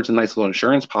 Chuba Hubbard's a nice little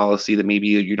insurance policy that maybe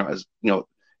you're not as,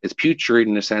 is putrid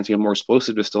in a sense. You have more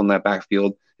explosiveness still in that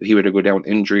backfield if he were to go down with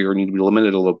injury or need to be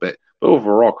limited a little bit. But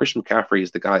overall, Christian McCaffrey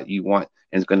is the guy that you want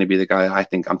and is going to be the guy I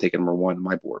think I'm taking number 1 on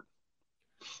my board.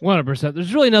 100%.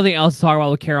 There's really nothing else to talk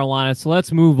about with Carolina. So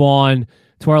let's move on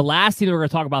to our last team that we're going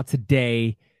to talk about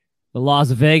today, the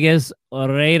Las Vegas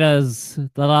Raiders.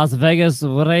 The Las Vegas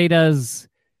Raiders.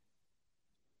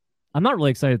 I'm not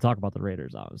really excited to talk about the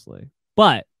Raiders, honestly.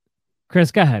 But,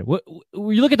 Chris, go ahead. You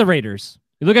look at the Raiders.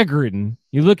 You look at Gruden.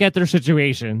 You look at their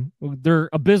situation. Their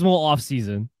abysmal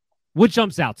offseason. What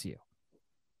jumps out to you?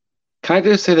 Can I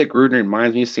just say that Gruden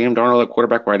reminds me of Sam Darnold at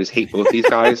quarterback, where I just hate both these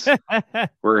guys?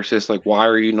 Where it's just like, why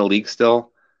are you in the league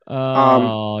still?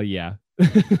 Yeah.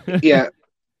 Yeah.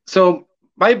 So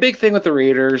my big thing with the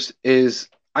Raiders is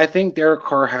I think Derek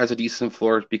Carr has a decent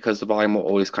floor because the volume will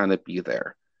always kind of be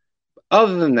there.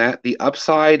 Other than that, the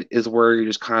upside is where you're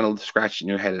just kind of scratching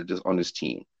your head on this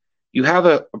team. You have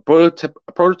a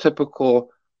prototypical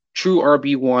true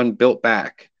RB1 built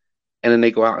back, and then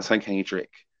they go out and sign Kenny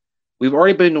Drake. We've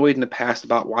already been annoyed in the past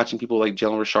about watching people like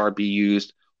Jalen Richard be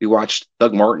used. We watched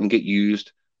Doug Martin get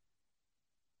used.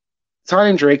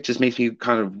 Signing Drake just makes me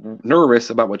kind of nervous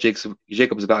about what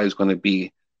Jacobs' value is going to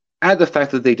be. Add the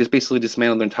fact that they just basically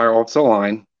dismantled their entire offensive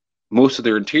line. Most of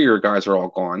their interior guys are all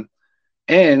gone.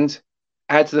 And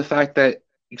add to the fact that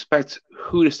you expect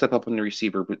who to step up in the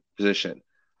receiver position.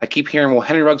 I keep hearing, well,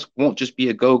 Henry Ruggs won't just be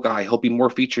a go guy. He'll be more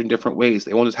featured in different ways.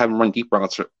 They won't just have him run deep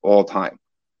routes all the time.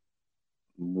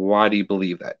 Why do you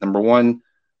believe that? Number one,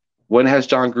 when has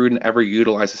John Gruden ever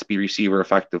utilized a speed receiver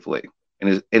effectively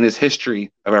in his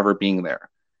history of ever being there?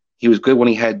 He was good when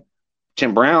he had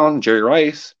Tim Brown, Jerry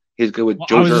Rice. He's good with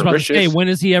Joe I was just about to say, Richards. when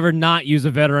has he ever not used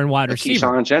a veteran wide receiver?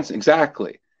 Keyshawn Jensen,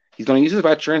 exactly. He's going to use his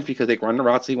veterans because they run the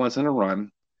routes he wants them to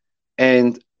run.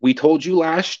 And we told you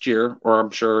last year, or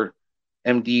I'm sure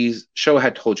MD's show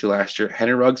had told you last year,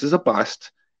 Henry Ruggs is a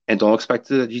bust, and don't expect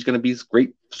that he's going to be this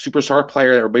great superstar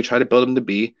player that everybody tried to build him to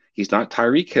be. He's not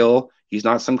Tyreek Hill. He's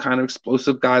not some kind of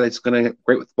explosive guy that's going to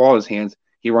great with the ball in his hands.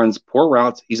 He runs poor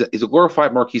routes. He's a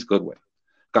glorified Marquise Godwin.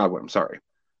 I'm sorry.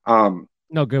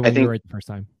 No, good when you were right the first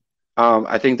time.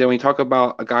 I think that when you talk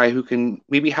about a guy who can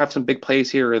maybe have some big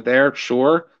plays here or there,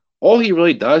 sure. All he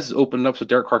really does is open it up so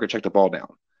Derek Carr can check the ball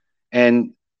down.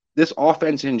 And this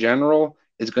offense in general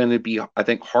is going to be, I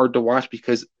think, hard to watch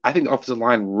because I think the offensive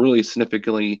line really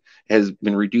significantly has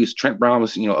been reduced. Trent Brown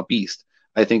was, a beast.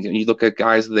 I think when you look at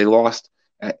guys that they lost,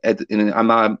 I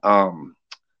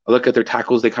look at their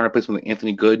tackles, they kind of play with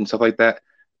Anthony Good and stuff like that.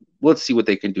 Let's see what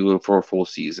they can do for a full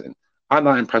season. I'm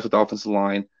not impressed with the offensive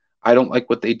line. I don't like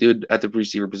what they did at the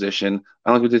receiver position. I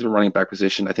don't like what they did at the running back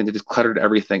position. I think they just cluttered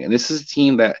everything. And this is a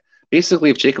team that basically,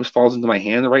 if Jacobs falls into my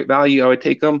hand the right value, I would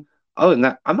take him. Other than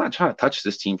that, I'm not trying to touch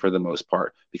this team for the most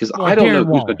part because I don't know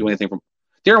who's going to do anything from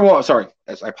Darren Waller. Sorry,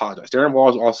 I apologize. Darren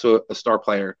Waller is also a star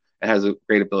player and has a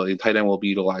great ability. Tight end will be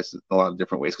utilized in a lot of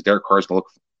different ways because Derek Carr is going to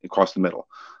look across the middle.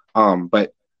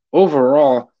 But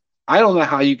overall, I don't know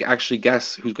how you actually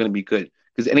guess who's going to be good.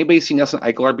 Because anybody see Nelson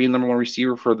Aguilar being the number one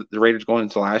receiver for the Raiders going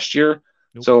into last year?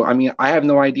 Nope. So, I have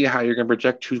no idea how you're going to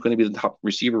project who's going to be the top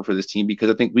receiver for this team because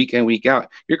I think week in, week out,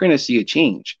 you're going to see a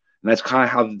change. And that's kind of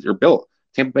how they're built.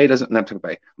 Vegas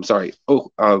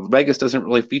doesn't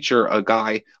really feature a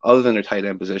guy other than their tight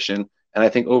end position. And I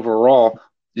think overall,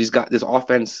 this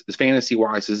offense, this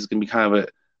fantasy-wise, this is going to be kind of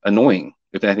annoying,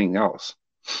 if anything else.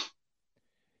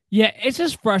 Yeah, it's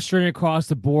just frustrating across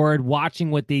the board watching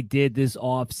what they did this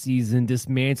offseason,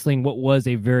 dismantling what was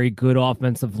a very good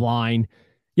offensive line.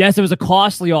 Yes, it was a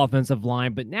costly offensive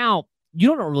line, but now you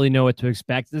don't really know what to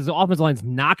expect. This offensive line is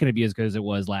not going to be as good as it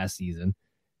was last season.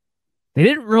 They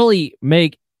didn't really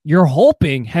make – you're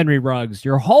hoping Henry Ruggs,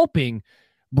 you're hoping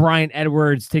Bryan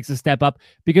Edwards takes a step up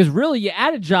because really you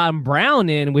added John Brown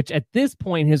in, which at this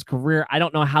point in his career, I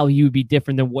don't know how he would be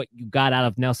different than what you got out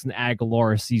of Nelson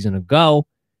Aguilar a season ago.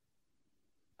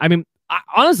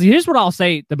 Honestly, here's what I'll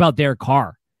say about Derek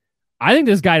Carr. I think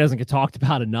this guy doesn't get talked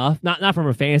about enough, not from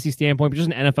a fantasy standpoint, but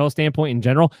just an NFL standpoint in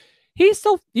general. He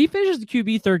finishes the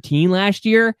QB 13 last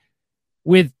year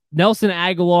with Nelson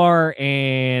Aguilar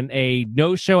and a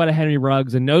no-show out of Henry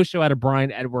Ruggs, a no-show out of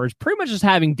Bryan Edwards, pretty much just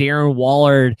having Darren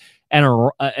Waller and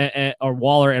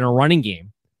a running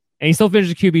game. And he still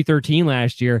finished the QB 13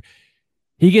 last year.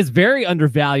 He gets very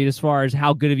undervalued as far as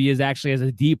how good he is actually as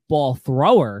a deep ball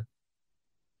thrower.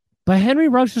 But Henry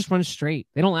Ruggs just runs straight.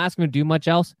 They don't ask him to do much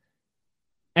else.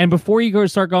 And before you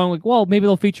start going like, well, maybe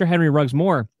they'll feature Henry Ruggs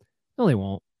more. No, they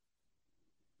won't.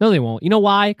 You know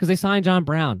why? Because they signed John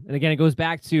Brown. And again, it goes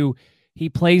back to he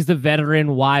plays the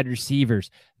veteran wide receivers.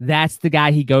 That's the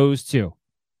guy he goes to.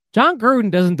 John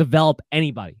Gruden doesn't develop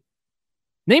anybody.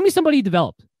 Name me somebody he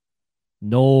developed.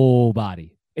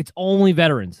 Nobody. It's only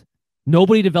veterans.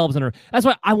 Nobody develops under. That's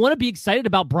why I want to be excited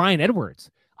about Bryan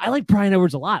Edwards. I like Bryan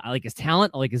Edwards a lot. I like his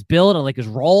talent. I like his build. I like his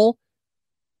role.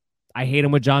 I hate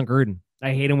him with John Gruden.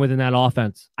 I hate him within that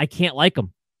offense. I can't like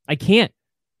him. I can't.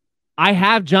 I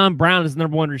have John Brown as the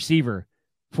number one receiver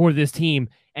for this team,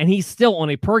 and he's still on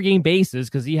a per-game basis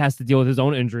because he has to deal with his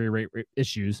own injury rate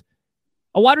issues.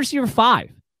 A wide receiver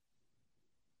 5.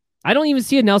 I don't even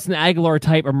see a Nelson Aguilar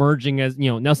type emerging as,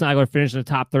 Nelson Aguilar finished in the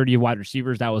top 30 of wide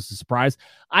receivers. That was a surprise.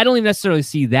 I don't even necessarily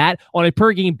see that on a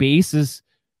per-game basis.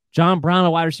 John Brown,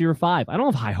 a wide receiver 5. I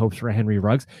don't have high hopes for Henry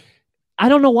Ruggs. I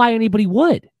don't know why anybody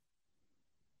would.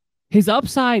 His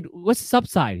upside, what's his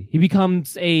upside? He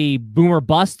becomes a boomer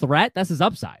bust threat. That's his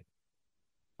upside.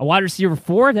 A wide receiver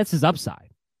 4, that's his upside.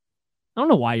 I don't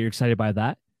know why you're excited by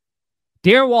that.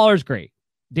 Darren Waller's great.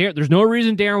 There's no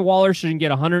reason Darren Waller shouldn't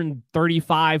get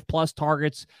 135 plus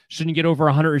targets, shouldn't get over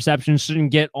 100 receptions,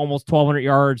 shouldn't get almost 1,200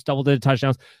 yards, double-digit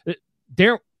touchdowns.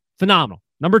 Darren, phenomenal.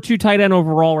 Number 2 tight end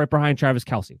overall right behind Travis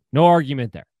Kelce. No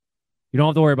argument there. You don't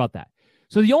have to worry about that.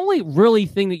 So the only really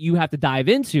thing that you have to dive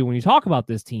into when you talk about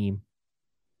this team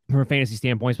from a fantasy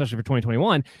standpoint, especially for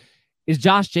 2021, is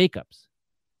Josh Jacobs.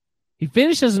 He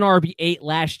finished as an RB8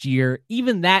 last year.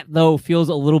 Even that, though, feels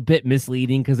a little bit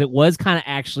misleading because it was kind of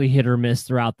actually hit or miss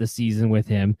throughout the season with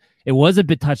him. It was a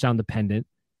bit touchdown dependent.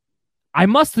 I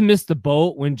must have missed the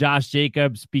boat when Josh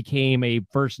Jacobs became a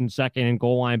first and second and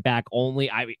goal line back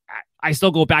only. I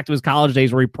still go back to his college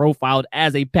days where he profiled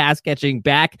as a pass-catching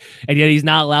back, and yet he's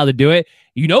not allowed to do it.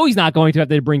 He's not going to have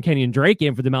to bring Kenyon Drake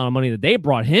in for the amount of money that they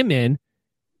brought him in.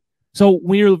 So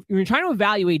when you're trying to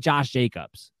evaluate Josh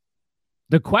Jacobs,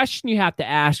 the question you have to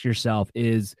ask yourself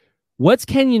is, what's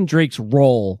Kenyon Drake's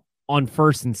role on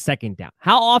first and second down?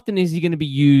 How often is he going to be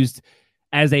used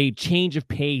as a change of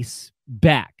pace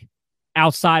back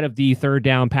outside of the third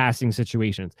down passing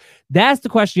situations? That's the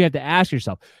question you have to ask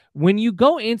yourself. When you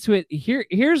go into it,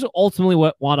 here's ultimately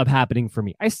what wound up happening for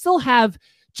me. I still have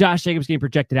Josh Jacobs getting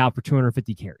projected out for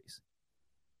 250 carries.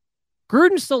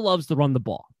 Gruden still loves to run the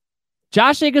ball.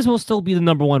 Josh Jacobs will still be the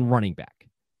number one running back.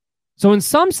 So in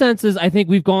some senses, I think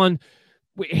we've gone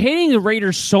hating the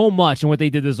Raiders so much in what they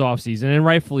did this offseason, and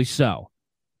rightfully so,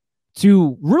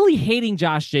 to really hating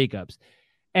Josh Jacobs.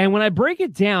 And when I break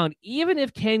it down, even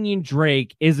if Kenyon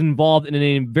Drake is involved in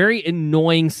a very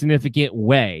annoying, significant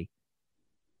way,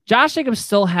 Josh Jacobs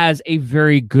still has a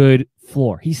very good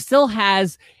floor. He still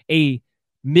has a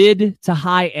mid to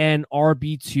high end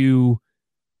RB2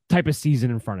 type of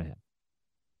season in front of him.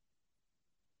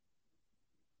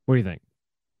 What do you think?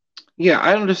 Yeah,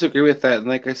 I don't disagree with that. And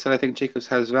like I said, I think Jacobs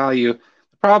has value.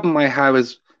 The problem I have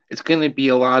is it's going to be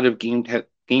a lot of game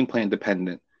plan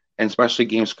dependent, and especially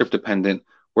game script dependent,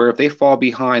 where if they fall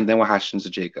behind, then what happens to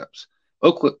Jacobs?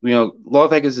 Oakland, Las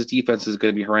Vegas' defense is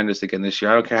going to be horrendous again this year.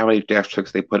 I don't care how many draft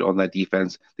picks they put on that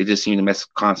defense. They just seem to miss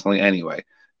constantly anyway.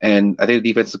 And I think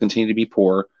the defense will continue to be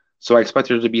poor. So I expect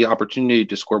there to be opportunity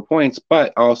to score points,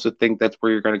 but I also think that's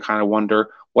where you're going to kind of wonder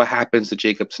what happens to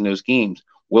Jacobs in those games.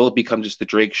 Will it become just the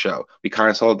Drake show? We kind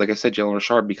of saw, like I said, Jalen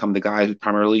Richard become the guy who's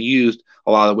primarily used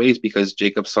a lot of ways because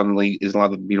Jacobs suddenly isn't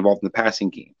allowed to be involved in the passing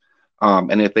game.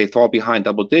 And if they fall behind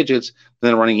double digits,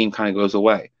 then the running game kind of goes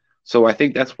away. So I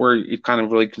think that's where it's kind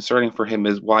of really concerning for him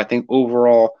is, well, I think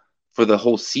overall for the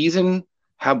whole season,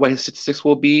 what his statistics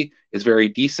will be is very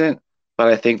decent. But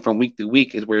I think from week to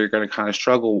week is where you're going to kind of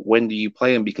struggle. When do you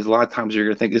play him? Because a lot of times you're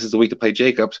going to think this is the week to play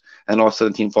Jacobs, and all of a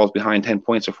sudden the team falls behind 10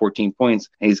 points or 14 points,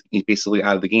 and he's basically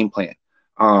out of the game plan.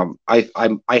 I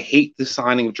hate the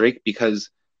signing of Drake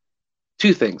because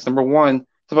two things. Number one,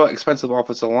 it's about expensive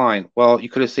offensive line. Well, you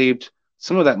could have saved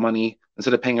some of that money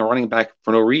instead of paying a running back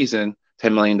for no reason,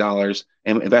 $10 million,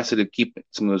 and invested to keep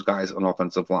some of those guys on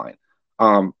offensive line.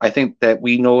 I think that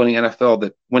we know in the NFL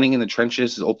that winning in the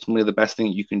trenches is ultimately the best thing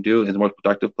that you can do and the most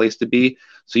productive place to be.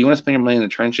 So you want to spend your money in the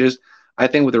trenches. I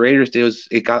think what the Raiders did was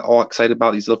it got all excited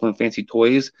about these little fancy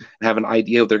toys and have an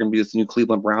idea of they're going to be this new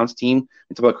Cleveland Browns team.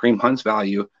 It's about Kareem Hunt's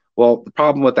value. Well, the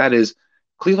problem with that is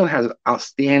Cleveland has an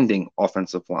outstanding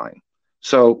offensive line.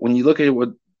 So when you look at what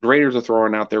the Raiders are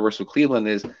throwing out there versus Cleveland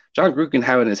is, John Gruden can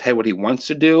have in his head what he wants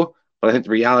to do, but I think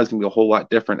the reality is going to be a whole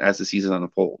lot different as the season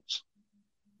unfolds.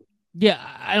 Yeah,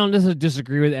 I don't necessarily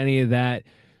disagree with any of that.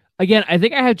 Again, I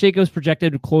think I have Jacobs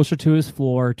projected closer to his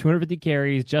floor, 250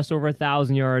 carries, just over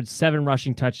 1,000 yards, 7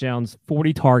 rushing touchdowns,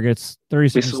 40 targets,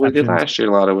 36 This is what he did last year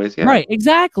in a lot of ways. Yeah. Right,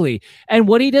 exactly. And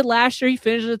what he did last year, he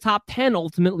finished in the top 10,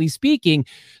 ultimately speaking.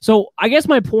 So I guess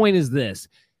my point is this.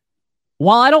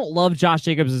 While I don't love Josh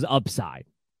Jacobs' upside,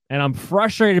 and I'm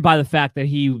frustrated by the fact that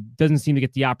he doesn't seem to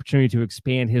get the opportunity to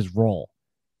expand his role,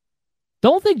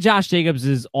 don't think Josh Jacobs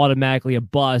is automatically a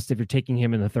bust if you're taking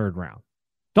him in the 3rd round.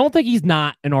 Don't think he's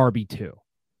not an RB2.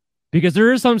 Because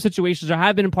there are some situations, I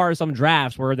have been a part of some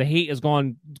drafts where the hate has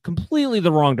gone completely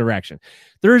the wrong direction.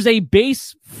 There is a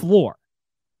base floor.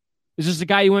 It's just a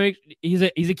guy you want to he's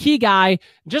a key guy,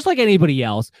 just like anybody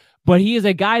else, but he is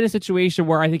a guy in a situation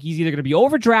where I think he's either going to be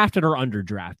overdrafted or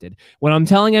underdrafted. What I'm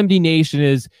telling MD Nation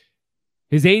is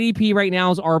his ADP right now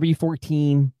is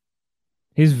RB14.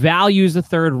 His value is the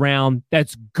 3rd round.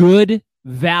 That's good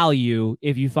value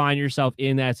if you find yourself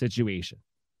in that situation.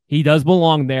 He does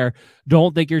belong there.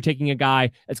 Don't think you're taking a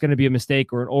guy that's going to be a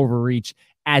mistake or an overreach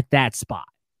at that spot.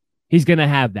 He's going to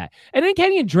have that. And then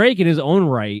Kenyon Drake in his own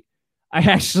right, I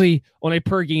actually, on a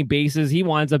per game basis, he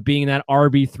winds up being that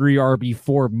RB3,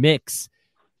 RB4 mix.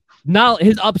 Now,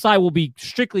 his upside will be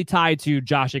strictly tied to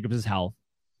Josh Jacobs' health,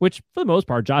 which for the most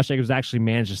part, Josh Jacobs actually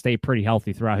managed to stay pretty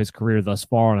healthy throughout his career thus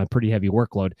far on a pretty heavy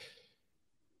workload.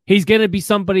 He's going to be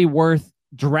somebody worth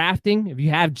drafting. If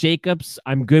you have Jacobs,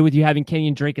 I'm good with you having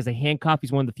Kenyon Drake as a handcuff.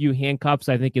 He's one of the few handcuffs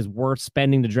I think is worth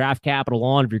spending the draft capital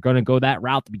on if you're going to go that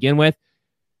route to begin with.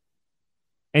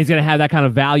 And he's going to have that kind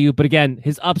of value. But again,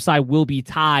 his upside will be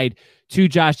tied to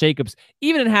Josh Jacobs,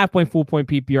 even in half-point, full-point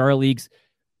PPR leagues,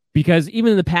 because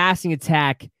even in the passing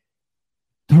attack,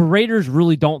 the Raiders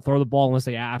really don't throw the ball unless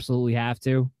they absolutely have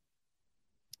to.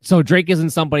 So Drake isn't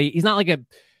somebody, he's not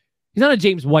a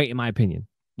James White, in my opinion,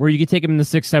 where you could take him in the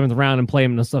 6th, 7th round and play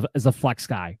him as a flex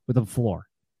guy with a floor.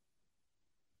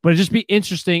 But it'd just be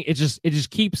interesting. It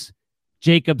just keeps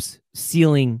Jacobs'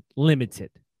 ceiling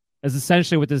limited. That's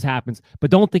essentially what this happens.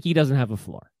 But don't think he doesn't have a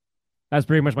floor. That's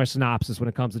pretty much my synopsis when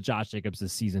it comes to Josh Jacobs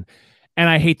this season. And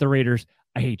I hate the Raiders.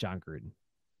 I hate John Gruden.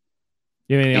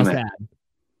 You have anything else to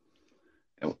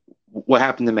add? What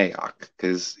happened to Mayock?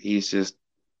 Because he's just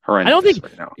horrendous. I don't think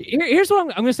right now. Here's what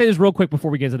I'm going to say this real quick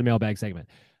before we get into the mailbag segment.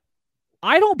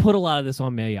 I don't put a lot of this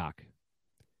on Mayock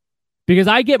because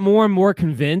I get more and more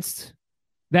convinced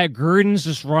that Gruden's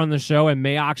just running the show and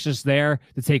Mayock's just there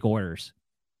to take orders.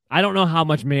 I don't know how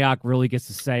much Mayock really gets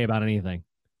to say about anything.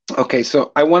 Okay,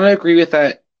 so I want to agree with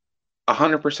that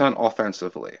 100%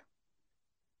 offensively.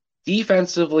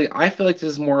 Defensively, I feel like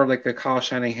this is more of like a Kyle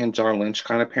Shanahan, John Lynch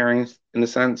kind of pairing in a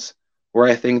sense, where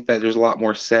I think that there's a lot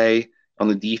more say on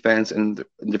the defense and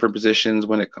in different positions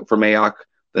when it for Mayock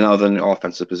than other than the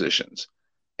offensive positions.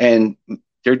 And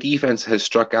their defense has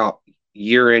struck out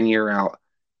year in, year out.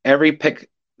 Every pick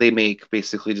they make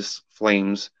basically just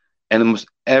flames, and almost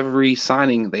every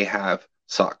signing they have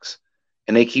sucks.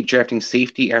 And they keep drafting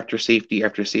safety after safety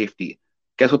after safety.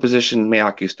 Guess what position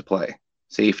Mayock used to play?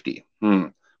 Safety.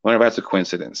 Wonder if that's a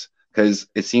coincidence, because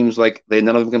it seems like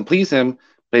none of them can please him,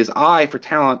 but his eye for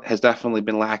talent has definitely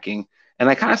been lacking. And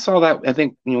I kind of saw that. I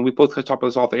think we both talked about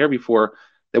this off the air before,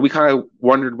 that we kind of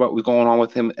wondered what was going on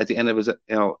with him at the end of his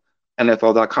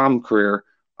NFL.com career,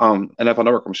 NFL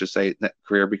Network, I should say,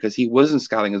 career, because he wasn't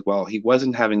scouting as well. He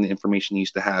wasn't having the information he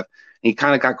used to have. And he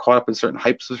kind of got caught up in certain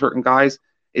hypes of certain guys.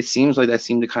 It seems like that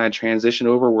seemed to kind of transition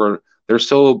over where they're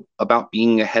so about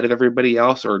being ahead of everybody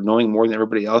else or knowing more than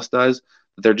everybody else does.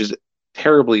 They're just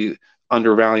terribly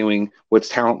undervaluing what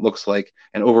talent looks like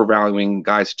and overvaluing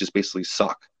guys who just basically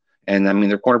suck. And I mean,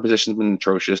 their corner position's been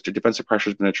atrocious. Their defensive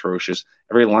pressure's been atrocious.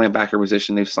 Every linebacker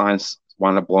position they've signed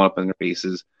wound up blowing up in their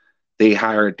faces. They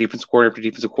hire a defensive coordinator after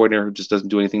defensive coordinator who just doesn't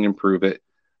do anything to improve it.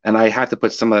 And I have to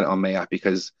put some of that on Mayock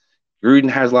because Gruden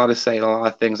has a lot to say, a lot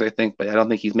of things, I think, but I don't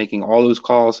think he's making all those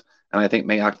calls. And I think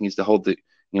Mayock needs to hold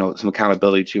some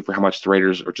accountability too for how much the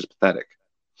Raiders are just pathetic.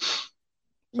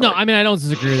 No, I mean, I don't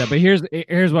disagree with that, but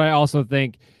here's what I also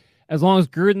think. As long as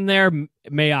Gruden there,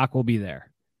 Mayock will be there.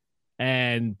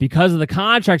 And because of the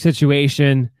contract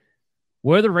situation,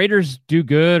 whether the Raiders do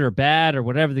good or bad or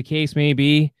whatever the case may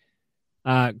be,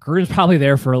 Gruden's probably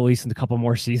there for at least a couple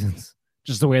more seasons,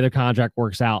 just the way their contract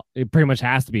works out. It pretty much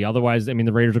has to be. Otherwise, I mean,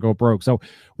 the Raiders will go broke. So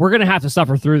we're going to have to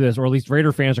suffer through this, or at least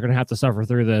Raider fans are going to have to suffer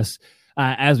through this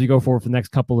as we go forward for the next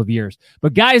couple of years.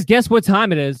 But guys, guess what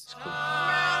time it is?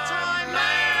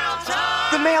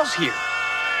 The mail's here.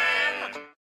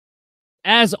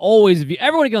 As always, if you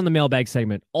ever want to get on the mailbag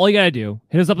segment, all you got to do,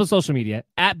 hit us up on social media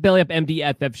at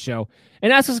BellyUpMDFF Show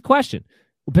and ask us a question.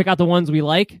 We'll pick out the ones we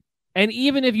like. And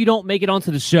even if you don't make it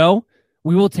onto the show,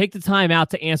 we will take the time out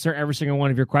to answer every single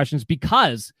one of your questions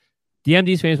because the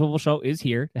MD's Fantasy Football Show is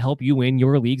here to help you win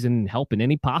your leagues and help in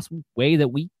any possible way that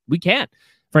we can,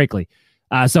 frankly.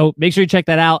 So make sure you check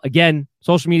that out. Again,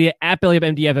 social media at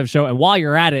BellyUpMDFF Show. And while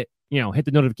you're at it, hit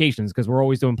the notifications because we're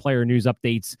always doing player news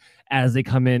updates as they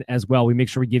come in as well. We make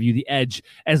sure we give you the edge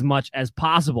as much as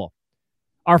possible.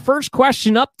 Our first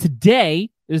question up today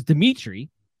is Dimitri.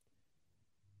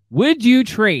 Would you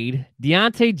trade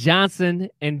Diontae Johnson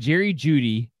and Jerry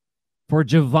Jeudy for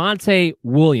Javonte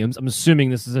Williams? I'm assuming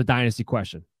this is a dynasty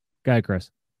question. Go ahead,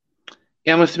 Chris.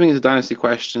 Yeah, I'm assuming it's a dynasty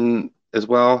question as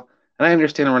well. And I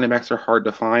understand running backs are hard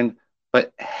to find,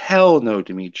 but hell no,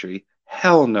 Dimitri.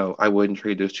 Hell no, I wouldn't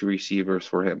trade those two receivers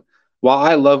for him. While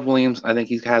I love Williams, I think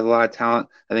he has a lot of talent.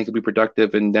 I think he'll be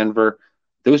productive in Denver.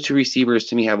 Those two receivers,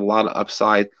 to me, have a lot of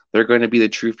upside. They're going to be the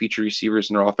true feature receivers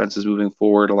in their offenses moving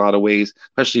forward a lot of ways,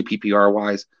 especially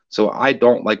PPR-wise. So I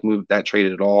don't move that trade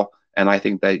at all, and I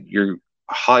think that you're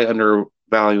high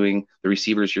undervaluing the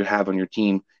receivers you have on your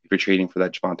team if you're trading for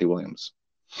that Javonte Williams.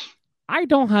 I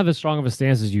don't have as strong of a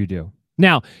stance as you do.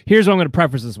 Now, here's what I'm going to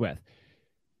preface this with.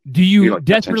 Do you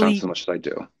desperately as much as I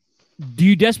do? Do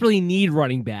you desperately need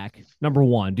running back? Number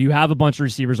one, do you have a bunch of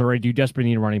receivers already? Do you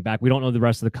desperately need a running back? We don't know the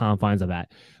rest of the confines of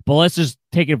that, but let's just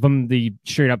take it from the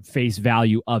straight up face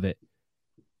value of it.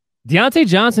 Diontae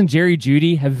Johnson, Jerry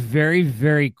Jeudy have very,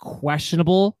 very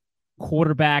questionable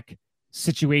quarterback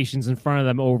situations in front of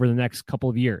them over the next couple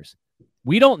of years.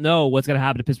 We don't know what's going to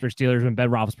happen to Pittsburgh Steelers when Ben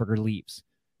Roethlisberger leaves.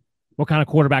 What kind of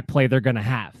quarterback play they're going to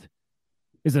have.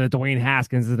 Is it a Dwayne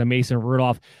Haskins? Is it a Mason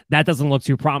Rudolph? That doesn't look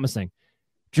too promising.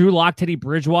 Drew Lock, Teddy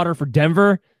Bridgewater for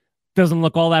Denver doesn't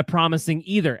look all that promising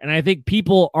either. And I think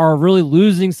people are really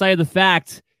losing sight of the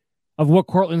fact of what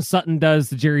Courtland Sutton does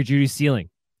to Jerry Jeudy's ceiling.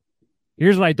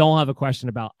 Here's what I don't have a question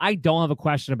about. I don't have a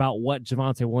question about what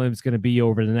Javonte Williams is going to be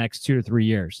over the next 2 to 3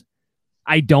 years.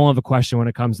 I don't have a question when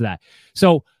it comes to that.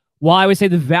 So while I would say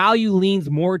the value leans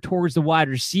more towards the wide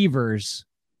receivers,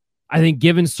 I think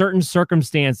given certain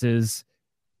circumstances,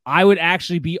 I would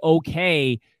actually be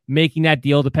okay making that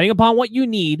deal depending upon what you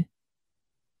need,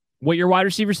 what your wide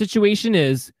receiver situation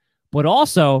is, but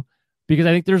also because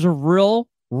I think there's a real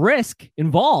risk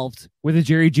involved with a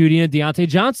Jerry Jeudy and a Diontae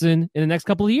Johnson in the next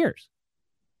couple of years.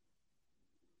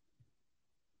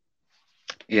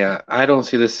 Yeah, I don't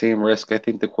see the same risk. I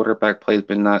think the quarterback play has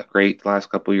been not great the last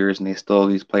couple of years, and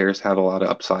these players have a lot of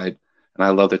upside. and I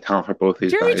love the talent for both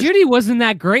these Jerry guys. Jeudy wasn't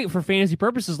that great for fantasy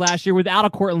purposes last year without a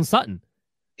Cortland Sutton.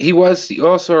 He was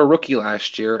also a rookie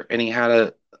last year, and he had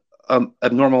a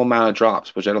abnormal amount of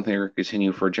drops, which I don't think are going to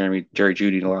continue for Jerry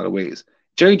Jeudy in a lot of ways.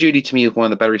 Jerry Jeudy, to me, is one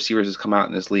of the better receivers that's come out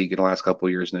in this league in the last couple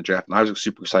of years in the draft, and I was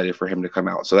super excited for him to come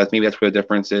out. So that's where the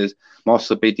difference is. I'm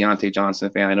also a big Deontay Johnson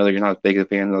fan. I know that you're not as big a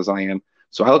fan as I am.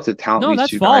 So I looked at talent. No, of these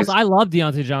that's two false. guys. I love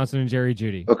Deontay Johnson and Jerry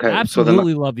Jeudy. Okay,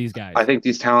 absolutely love these guys. I think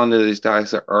these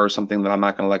guys are something that I'm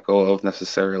not going to let go of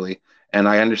necessarily. And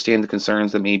I understand the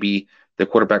concerns that maybe the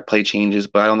quarterback play changes,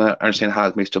 but I don't understand how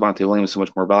it makes Javonte Williams so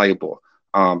much more valuable.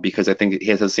 Because I think he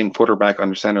has the same quarterback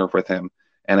under center with him,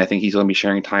 and I think he's going to be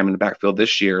sharing time in the backfield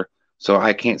this year. So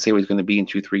I can't say what he's going to be in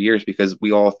 2-3 years because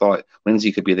we all thought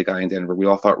Lindsey could be the guy in Denver. We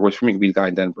all thought Royce Freeman could be the guy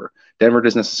in Denver. Denver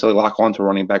doesn't necessarily lock on to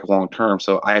running back long term,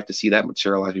 so I have to see that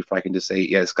materialize before I can just say,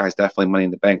 yeah, this guy's definitely money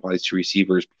in the bank by these two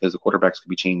receivers because the quarterbacks could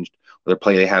be changed. Or the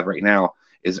play they have right now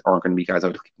aren't going to be guys I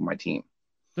would keep on my team.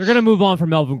 They're going to move on from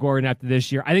Melvin Gordon after this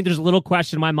year. I think there's a little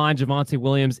question in my mind. Javonte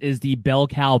Williams is the bell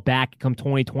cow back come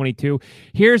 2022.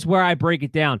 Here's where I break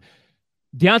it down.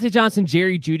 Deontay Johnson,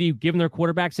 Jerry Jeudy, given their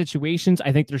quarterback situations,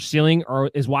 I think their ceiling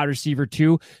is wide receiver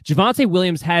 2. Javonte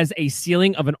Williams has a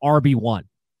ceiling of an RB1.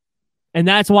 And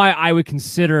that's why I would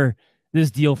consider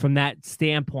this deal from that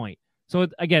standpoint. So,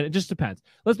 again, it just depends.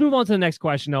 Let's move on to the next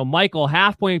question, though. Michael,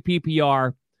 half-point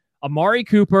PPR, Amari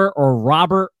Cooper or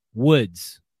Robert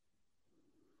Woods?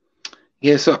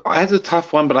 Yeah, so that's a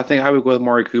tough one, but I think I would go with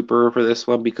Amari Cooper for this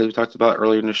one because we talked about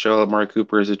earlier in the show, Amari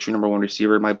Cooper is a true number 1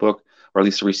 receiver in my book, or at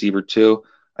least a receiver 2.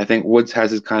 I think Woods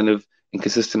has his kind of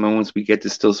inconsistent moments. We get to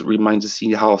still reminds to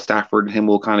see how Stafford and him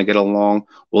will kind of get along.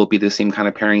 Will it be the same kind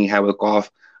of pairing he had with Goff?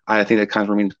 I think that kind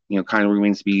of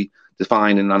remains to be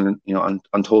defined and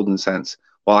untold in a sense.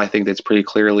 While I think that's pretty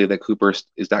clearly that Cooper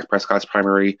is Dak Prescott's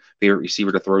primary favorite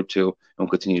receiver to throw to and will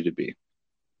continue to be.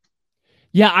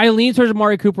 Yeah, I lean towards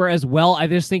Amari Cooper as well. I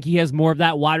just think he has more of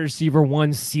that wide receiver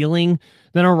 1 ceiling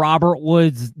than a Robert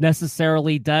Woods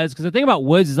necessarily does. Because the thing about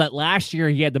Woods is that last year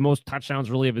he had the most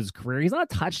touchdowns really of his career. He's not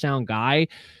a touchdown guy.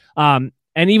 And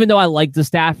even though I like the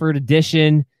Stafford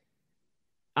addition,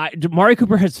 Amari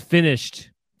Cooper has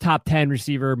finished top 10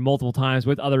 receiver multiple times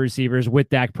with other receivers, with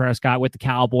Dak Prescott, with the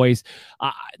Cowboys.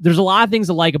 There's a lot of things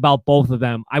to like about both of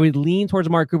them. I would lean towards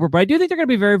Amari Cooper, but I do think they're going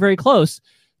to be very, very close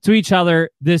to each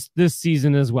other this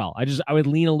season as well. I would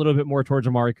lean a little bit more towards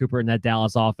Amari Cooper in that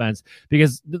Dallas offense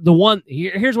because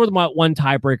here's where my one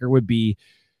tiebreaker would be.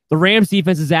 The Rams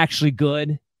defense is actually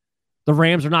good. The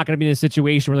Rams are not going to be in a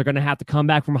situation where they're going to have to come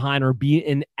back from behind or be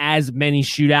in as many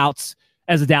shootouts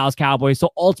as the Dallas Cowboys. So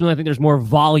ultimately, I think there's more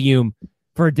volume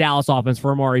for a Dallas offense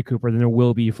for Amari Cooper than there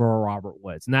will be for a Robert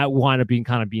Woods. And that will wind up being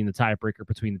the tiebreaker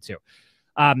between the two.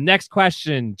 Next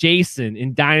question, Jason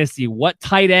in Dynasty, what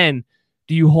tight end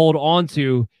do you hold on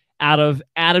to out of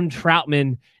Adam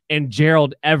Troutman and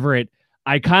Gerald Everett?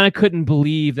 I kind of couldn't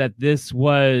believe that this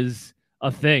was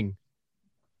a thing.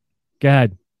 Go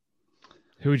ahead.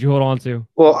 Who would you hold on to?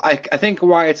 Well, I think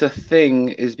why it's a thing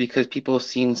is because people have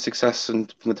seen success from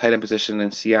the tight end position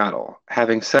in Seattle.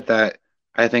 Having said that,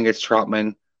 I think it's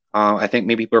Troutman. I think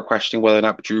maybe people are questioning whether or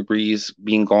not Drew Brees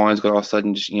being gone is going to all of a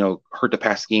sudden just, hurt the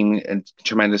pass game and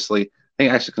tremendously. I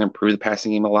think it actually can improve the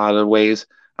passing game a lot of ways.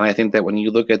 And I think that when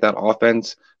you look at that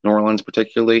offense, New Orleans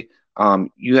particularly,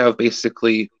 you have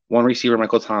basically one receiver,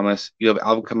 Michael Thomas, you have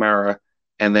Alvin Kamara,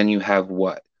 and then you have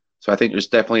what? So I think there's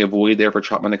definitely a void there for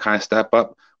Troutman to kind of step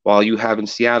up. While you have in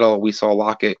Seattle, we saw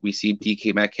Lockett, we see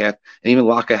DK Metcalf, and even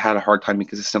Lockett had a hard time being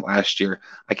consistent last year.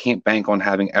 I can't bank on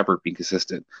having Everett be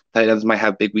consistent. Tight ends might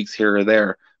have big weeks here or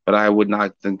there, but I would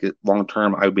not think long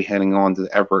term I would be handing on to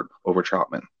Everett over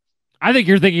Troutman. I think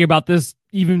you're thinking about this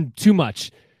even too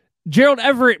much. Gerald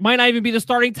Everett might not even be the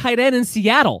starting tight end in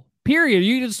Seattle. Period.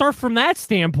 You can start from that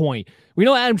standpoint. We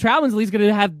know Adam Troutman's is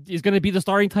going to be the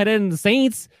starting tight end in the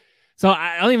Saints. So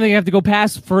I don't even think I have to go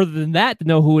past further than that to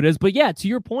know who it is. But yeah, to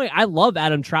your point, I love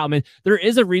Adam Troutman. There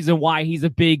is a reason why he's a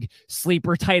big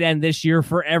sleeper tight end this year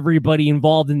for everybody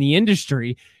involved in the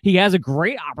industry. He has a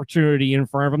great opportunity in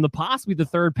front of him to possibly the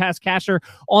third pass catcher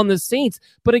on the Saints.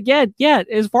 But again, yeah,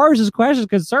 as far as his question is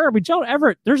concerned, with Gerald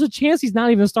Everett, there's a chance he's not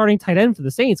even a starting tight end for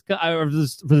the Saints or for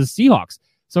the Seahawks.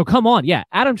 So come on, yeah,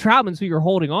 Adam Troutman's who you're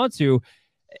holding on to,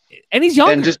 and he's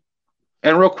young.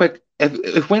 And real quick,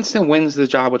 if Winston wins the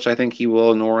job, which I think he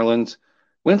will in New Orleans,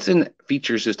 Winston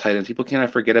features his tight ends. People cannot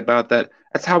forget about that.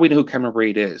 That's how we know who Cameron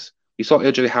Braid is. We saw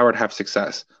AJ Howard have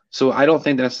success. So I don't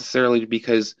think necessarily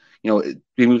because,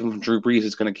 removing from Drew Brees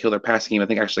is going to kill their passing game. I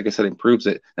think actually, like I said, it improves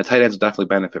it. The tight ends will definitely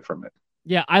benefit from it.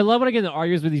 Yeah, I love when I get into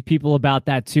arguments with these people about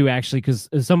that too, actually, because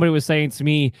somebody was saying to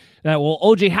me that, well,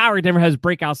 OJ Howard never has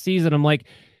breakout season. I'm like,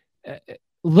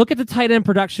 look at the tight end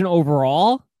production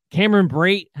overall. Cameron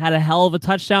Brate had a hell of a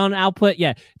touchdown output.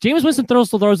 Yeah, Jameis Winston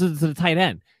throws it to the tight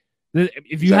end.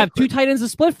 If you have two tight ends to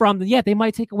split from, then yeah, they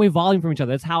might take away volume from each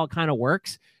other. That's how it kind of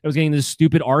works. I was getting this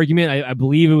stupid argument. I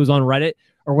believe it was on Reddit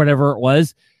or whatever it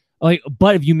was. Like,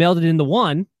 but if you meld it into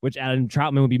one, which Adam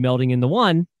Troutman would be melding into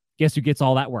one, guess who gets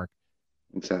all that work?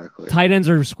 Exactly. Tight ends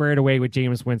are squared away with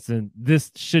Jameis Winston. This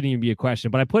shouldn't even be a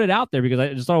question, but I put it out there because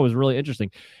I just thought it was really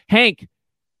interesting. Hank,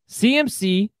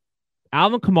 CMC,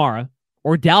 Alvin Kamara,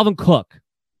 or Dalvin Cook,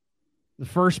 the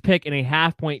first pick in a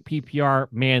half-point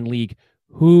PPR man league.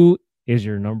 Who is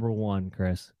your number one,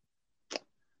 Chris?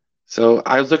 So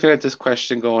I was looking at this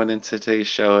question going into today's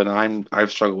show, and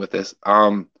I've struggled with this.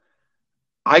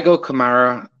 I go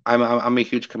Kamara. I'm a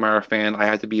huge Kamara fan.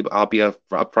 I'll be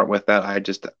upfront with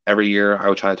that. Every year I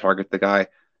would try to target the guy.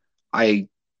 I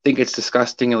think it's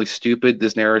disgustingly stupid,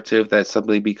 this narrative that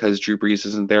simply because Drew Brees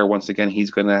isn't there, once again,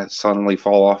 he's going to suddenly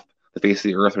fall off the face of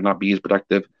the earth or not be as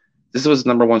productive. This was the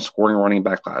number one scoring running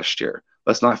back last year.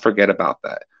 Let's not forget about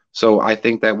that. So I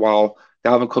think that while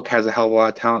Dalvin Cook has a hell of a lot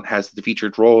of talent, has the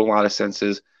featured role in a lot of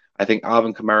senses, I think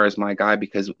Alvin Kamara is my guy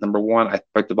because, number one, I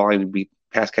expect the volume to be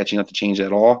pass catching not to change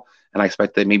at all. And I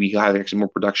expect that maybe he'll have actually more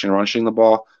production rushing the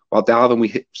ball. While Dalvin,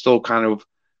 we still kind of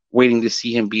waiting to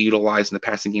see him be utilized in the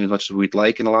passing game as much as we'd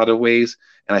like in a lot of ways.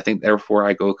 And I think, therefore,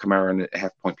 I go Kamara in a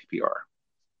half-point PPR.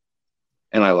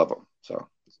 And I love him. So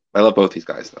I love both these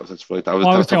guys. That was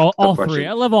all three.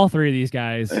 I love all three of these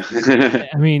guys.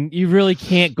 I mean, you really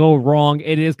can't go wrong.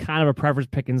 It is kind of a preference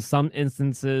pick in some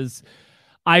instances.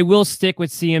 I will stick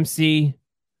with CMC.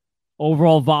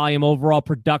 Overall volume, overall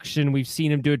production. We've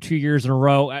seen him do it 2 years in a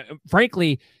row.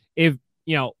 Frankly, if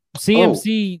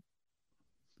CMC,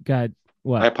 God,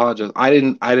 what? I apologize. I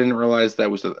didn't realize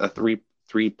that was a three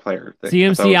player thing.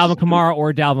 CMC, Alvin Kamara,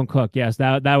 or Dalvin Cook. Yes,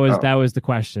 that was the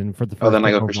question for the first. Then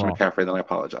I go Christian McCaffrey. Then I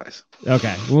apologize.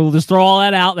 Okay, we'll just throw all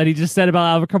that out that he just said about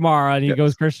Alvin Kamara, and he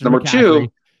goes Christian number McCaffrey.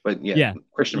 2. But yeah,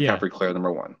 Christian McCaffrey clear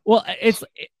number 1. Well, it's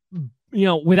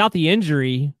without the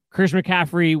injury, Christian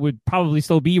McCaffrey would probably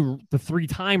still be the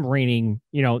 3-time reigning,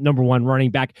 number 1 running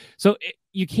back. So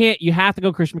you have to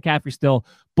go Christian McCaffrey still.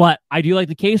 But I do like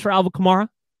the case for Alvin Kamara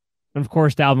and, of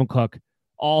course, Dalvin Cook.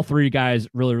 All three guys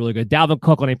really, really good. Dalvin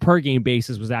Cook on a per game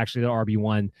basis was actually the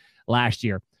RB1 last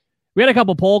year. We had a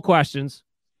couple poll questions.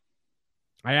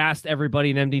 I asked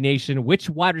everybody in MD Nation, which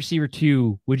wide receiver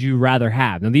 2 would you rather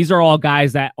have? Now, these are all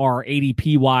guys that are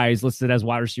ADP wise listed as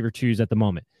wide receiver 2s at the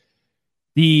moment.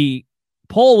 The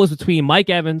poll was between Mike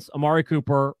Evans, Amari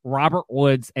Cooper, Robert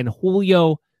Woods, and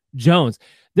Julio Jones.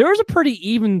 There was a pretty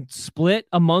even split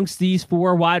amongst these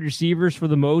 4 wide receivers for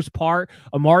the most part.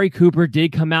 Amari Cooper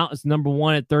did come out as number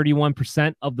 1 at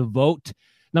 31% of the vote.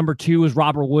 Number 2 was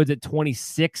Robert Woods at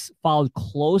 26%, followed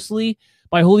closely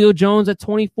by Julio Jones at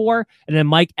 24%. And then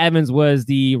Mike Evans was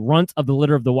the runt of the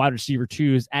litter of the wide receiver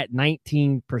 2s at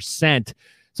 19%.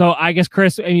 So I guess,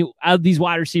 Chris, out of these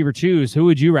wide receiver 2s, who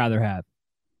would you rather have?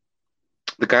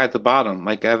 The guy at the bottom,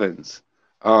 Mike Evans.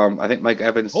 I think Mike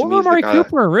Evans over Amari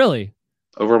Cooper, really?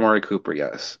 Over Amari Cooper,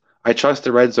 yes. I trust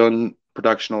the red zone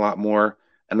production a lot more,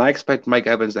 and I expect Mike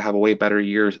Evans to have a way better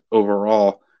year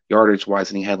overall, yardage-wise,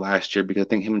 than he had last year, because I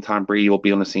think him and Tom Brady will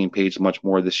be on the same page much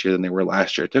more this year than they were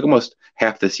last year. It took almost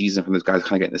half the season for those guys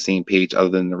kind of getting the same page other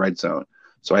than the red zone.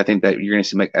 So I think that you're going to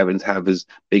see Mike Evans have his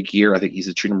big year. I think he's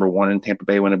the true number 1 in Tampa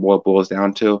Bay when it boils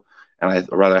down to, and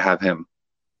I'd rather have him.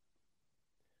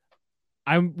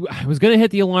 I was going to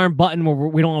hit the alarm button where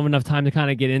we don't have enough time to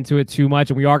kind of get into it too much.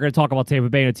 And we are going to talk about Tampa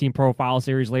Bay in a team profile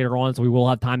series later on. So we will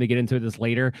have time to get into this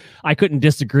later. I couldn't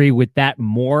disagree with that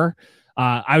more.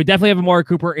 I would definitely have Amari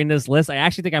Cooper in this list. I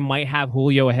actually think I might have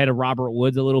Julio ahead of Robert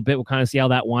Woods a little bit. We'll kind of see how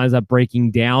that winds up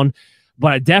breaking down.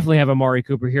 But I definitely have Amari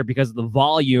Cooper here because of the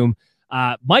volume.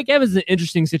 Mike Evans is an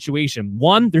interesting situation.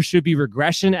 One, there should be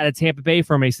regression at a Tampa Bay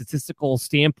from a statistical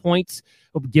standpoint,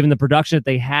 given the production that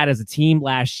they had as a team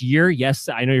last year. Yes,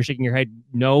 I know you're shaking your head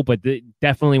no, but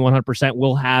definitely 100%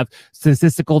 will have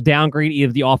statistical downgrade.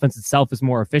 Either the offense itself is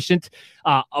more efficient.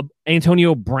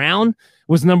 Antonio Brown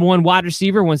was the number 1 wide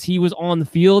receiver once he was on the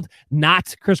field.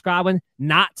 Not Chris Godwin,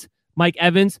 not Mike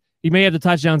Evans. He may have the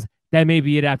touchdowns. That may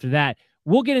be it after that.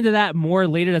 We'll get into that more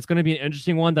later. That's going to be an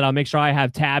interesting one that I'll make sure I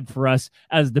have tabbed for us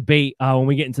as a debate when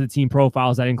we get into the team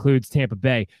profiles. That includes Tampa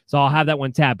Bay. So I'll have that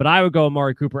one tabbed. But I would go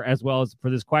Amari Cooper as well as for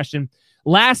this question.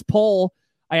 Last poll,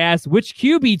 I asked, which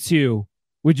QB2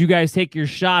 would you guys take your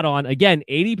shot on? Again,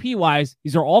 ADP-wise,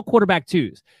 these are all quarterback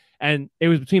 2s. And it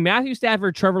was between Matthew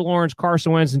Stafford, Trevor Lawrence,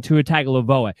 Carson Wentz, and Tua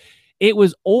Tagovailoa. It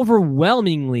was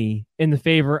overwhelmingly in the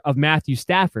favor of Matthew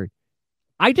Stafford.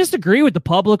 I disagree with the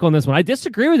public on this one. I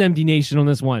disagree with MD Nation on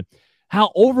this one. how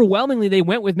overwhelmingly they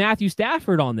went with Matthew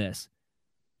Stafford on this.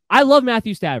 I love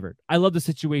Matthew Stafford. I love the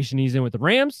situation he's in with the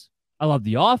Rams. I love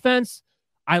the offense.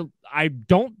 I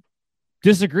don't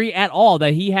disagree at all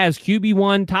that he has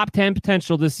QB1 top 10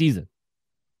 potential this season.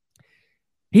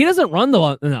 He doesn't run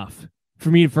enough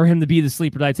for him to be the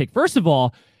sleeper that I take. First of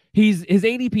all, his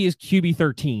ADP is QB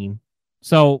 13.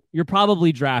 So you're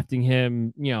probably drafting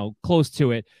him, close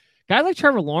to it. Guys like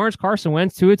Trevor Lawrence, Carson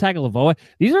Wentz, Tua Tagovailoa,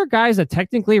 these are guys that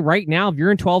technically right now, if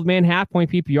you're in 12-man half-point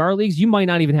PPR leagues, you might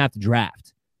not even have to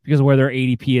draft because of where their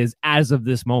ADP is as of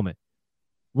this moment.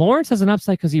 Lawrence has an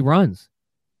upside because he runs.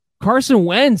 Carson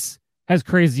Wentz has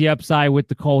crazy upside with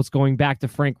the Colts going back to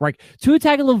Frank Reich. Tua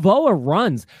Tagovailoa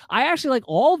runs. I actually like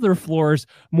all of their floors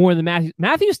more than Matthew.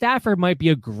 Matthew Stafford might be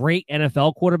a great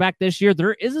NFL quarterback this year.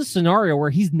 There is a scenario where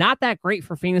he's not that great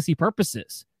for fantasy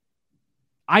purposes.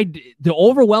 The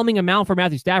overwhelming amount for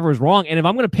Matthew Stafford is wrong. And if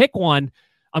I'm going to pick one,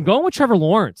 I'm going with Trevor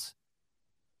Lawrence.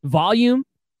 Volume,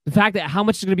 the fact that how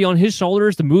much is going to be on his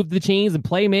shoulders to move the chains and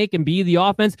play make and be the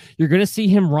offense, you're going to see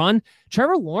him run.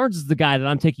 Trevor Lawrence is the guy that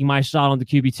I'm taking my shot on the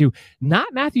QB2,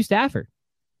 not Matthew Stafford.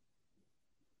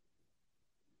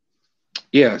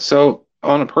 Yeah, so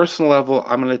on a personal level,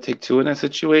 I'm going to take Tua in that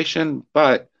situation,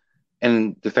 but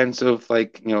in defensive,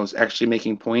 actually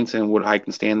making points and what I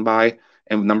can stand by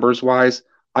and numbers wise,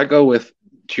 I go with,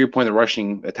 to your point, the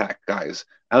rushing attack guys.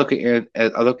 I look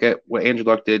at what Andrew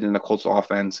Luck did in the Colts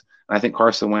offense, and I think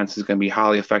Carson Wentz is going to be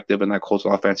highly effective in that Colts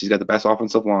offense. He's got the best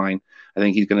offensive line. I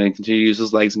think he's going to continue to use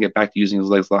his legs and get back to using his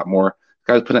legs a lot more.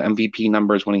 The guy's put in MVP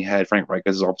numbers when he had Frank Reich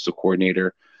as his offensive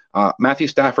coordinator. Matthew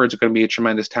Stafford's going to be a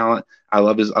tremendous talent. I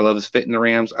love his fit in the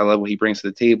Rams. I love what he brings to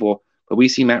the table. But we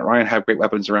see Matt Ryan have great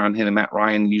weapons around him, and Matt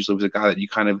Ryan usually was a guy that you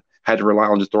kind of had to rely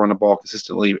on just throwing the ball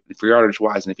consistently for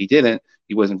yardage-wise, and if he didn't,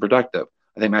 he wasn't productive.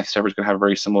 I think Matthew Stafford's going to have a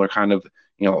very similar kind of,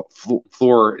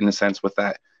 floor in a sense with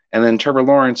that. And then Trevor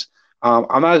Lawrence,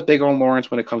 I'm not as big on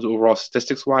Lawrence when it comes to overall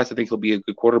statistics-wise. I think he'll be a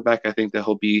good quarterback. I think that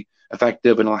he'll be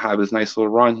effective and he'll have his nice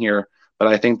little run here. But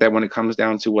I think that when it comes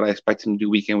down to what I expect him to do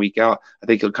week in, week out, I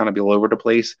think he'll kind of be all over the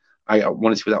place. I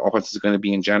want to see what that offense is going to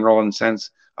be in general, in a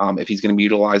sense, if he's going to be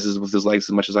utilized with his legs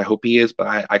as much as I hope he is. But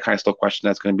I kind of still question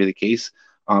that's going to be the case.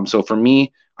 So for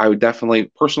me, I would definitely,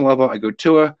 personal level, I go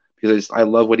Tua because I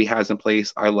love what he has in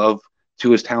place. I love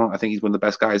Tua's talent. I think he's one of the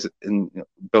best guys in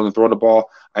building throw the ball.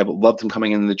 I loved him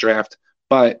coming in the draft,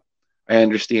 but I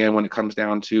understand when it comes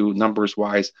down to numbers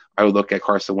wise, I would look at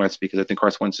Carson Wentz because I think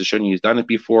Carson Wentz has shown you he's done it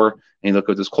before. And you look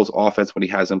at this Colts offense, what he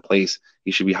has in place,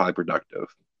 he should be highly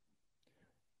productive.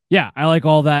 Yeah, I like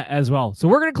all that as well. So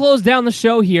we're going to close down the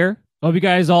show here. Hope you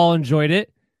guys all enjoyed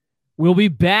it. We'll be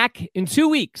back in 2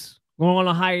 weeks. Going on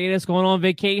a hiatus, going on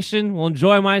vacation. We'll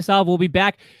enjoy myself. We'll be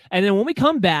back. And then when we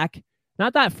come back,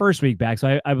 not that first week back,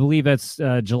 so I believe that's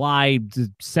July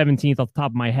 17th off the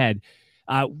top of my head.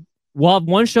 We'll have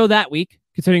one show that week,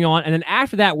 continuing on. And then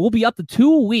after that, we'll be up to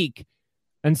 2 a week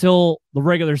until the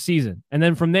regular season. And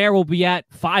then from there, we'll be at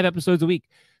 5 episodes a week.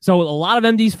 So a lot of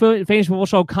MD's Fantasy Football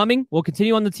Show coming. We'll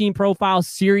continue on the Team Profile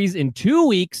series in 2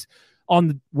 weeks on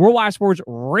the Worldwide Sports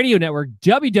Radio Network,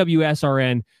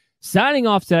 WWSRN. Signing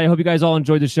off today. I hope you guys all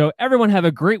enjoyed the show. Everyone have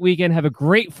a great weekend. Have a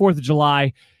great 4th of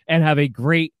July. And have a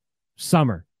great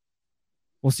summer.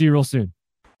 We'll see you real soon.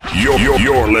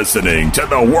 You're listening to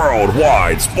the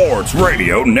Worldwide Sports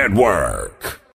Radio Network.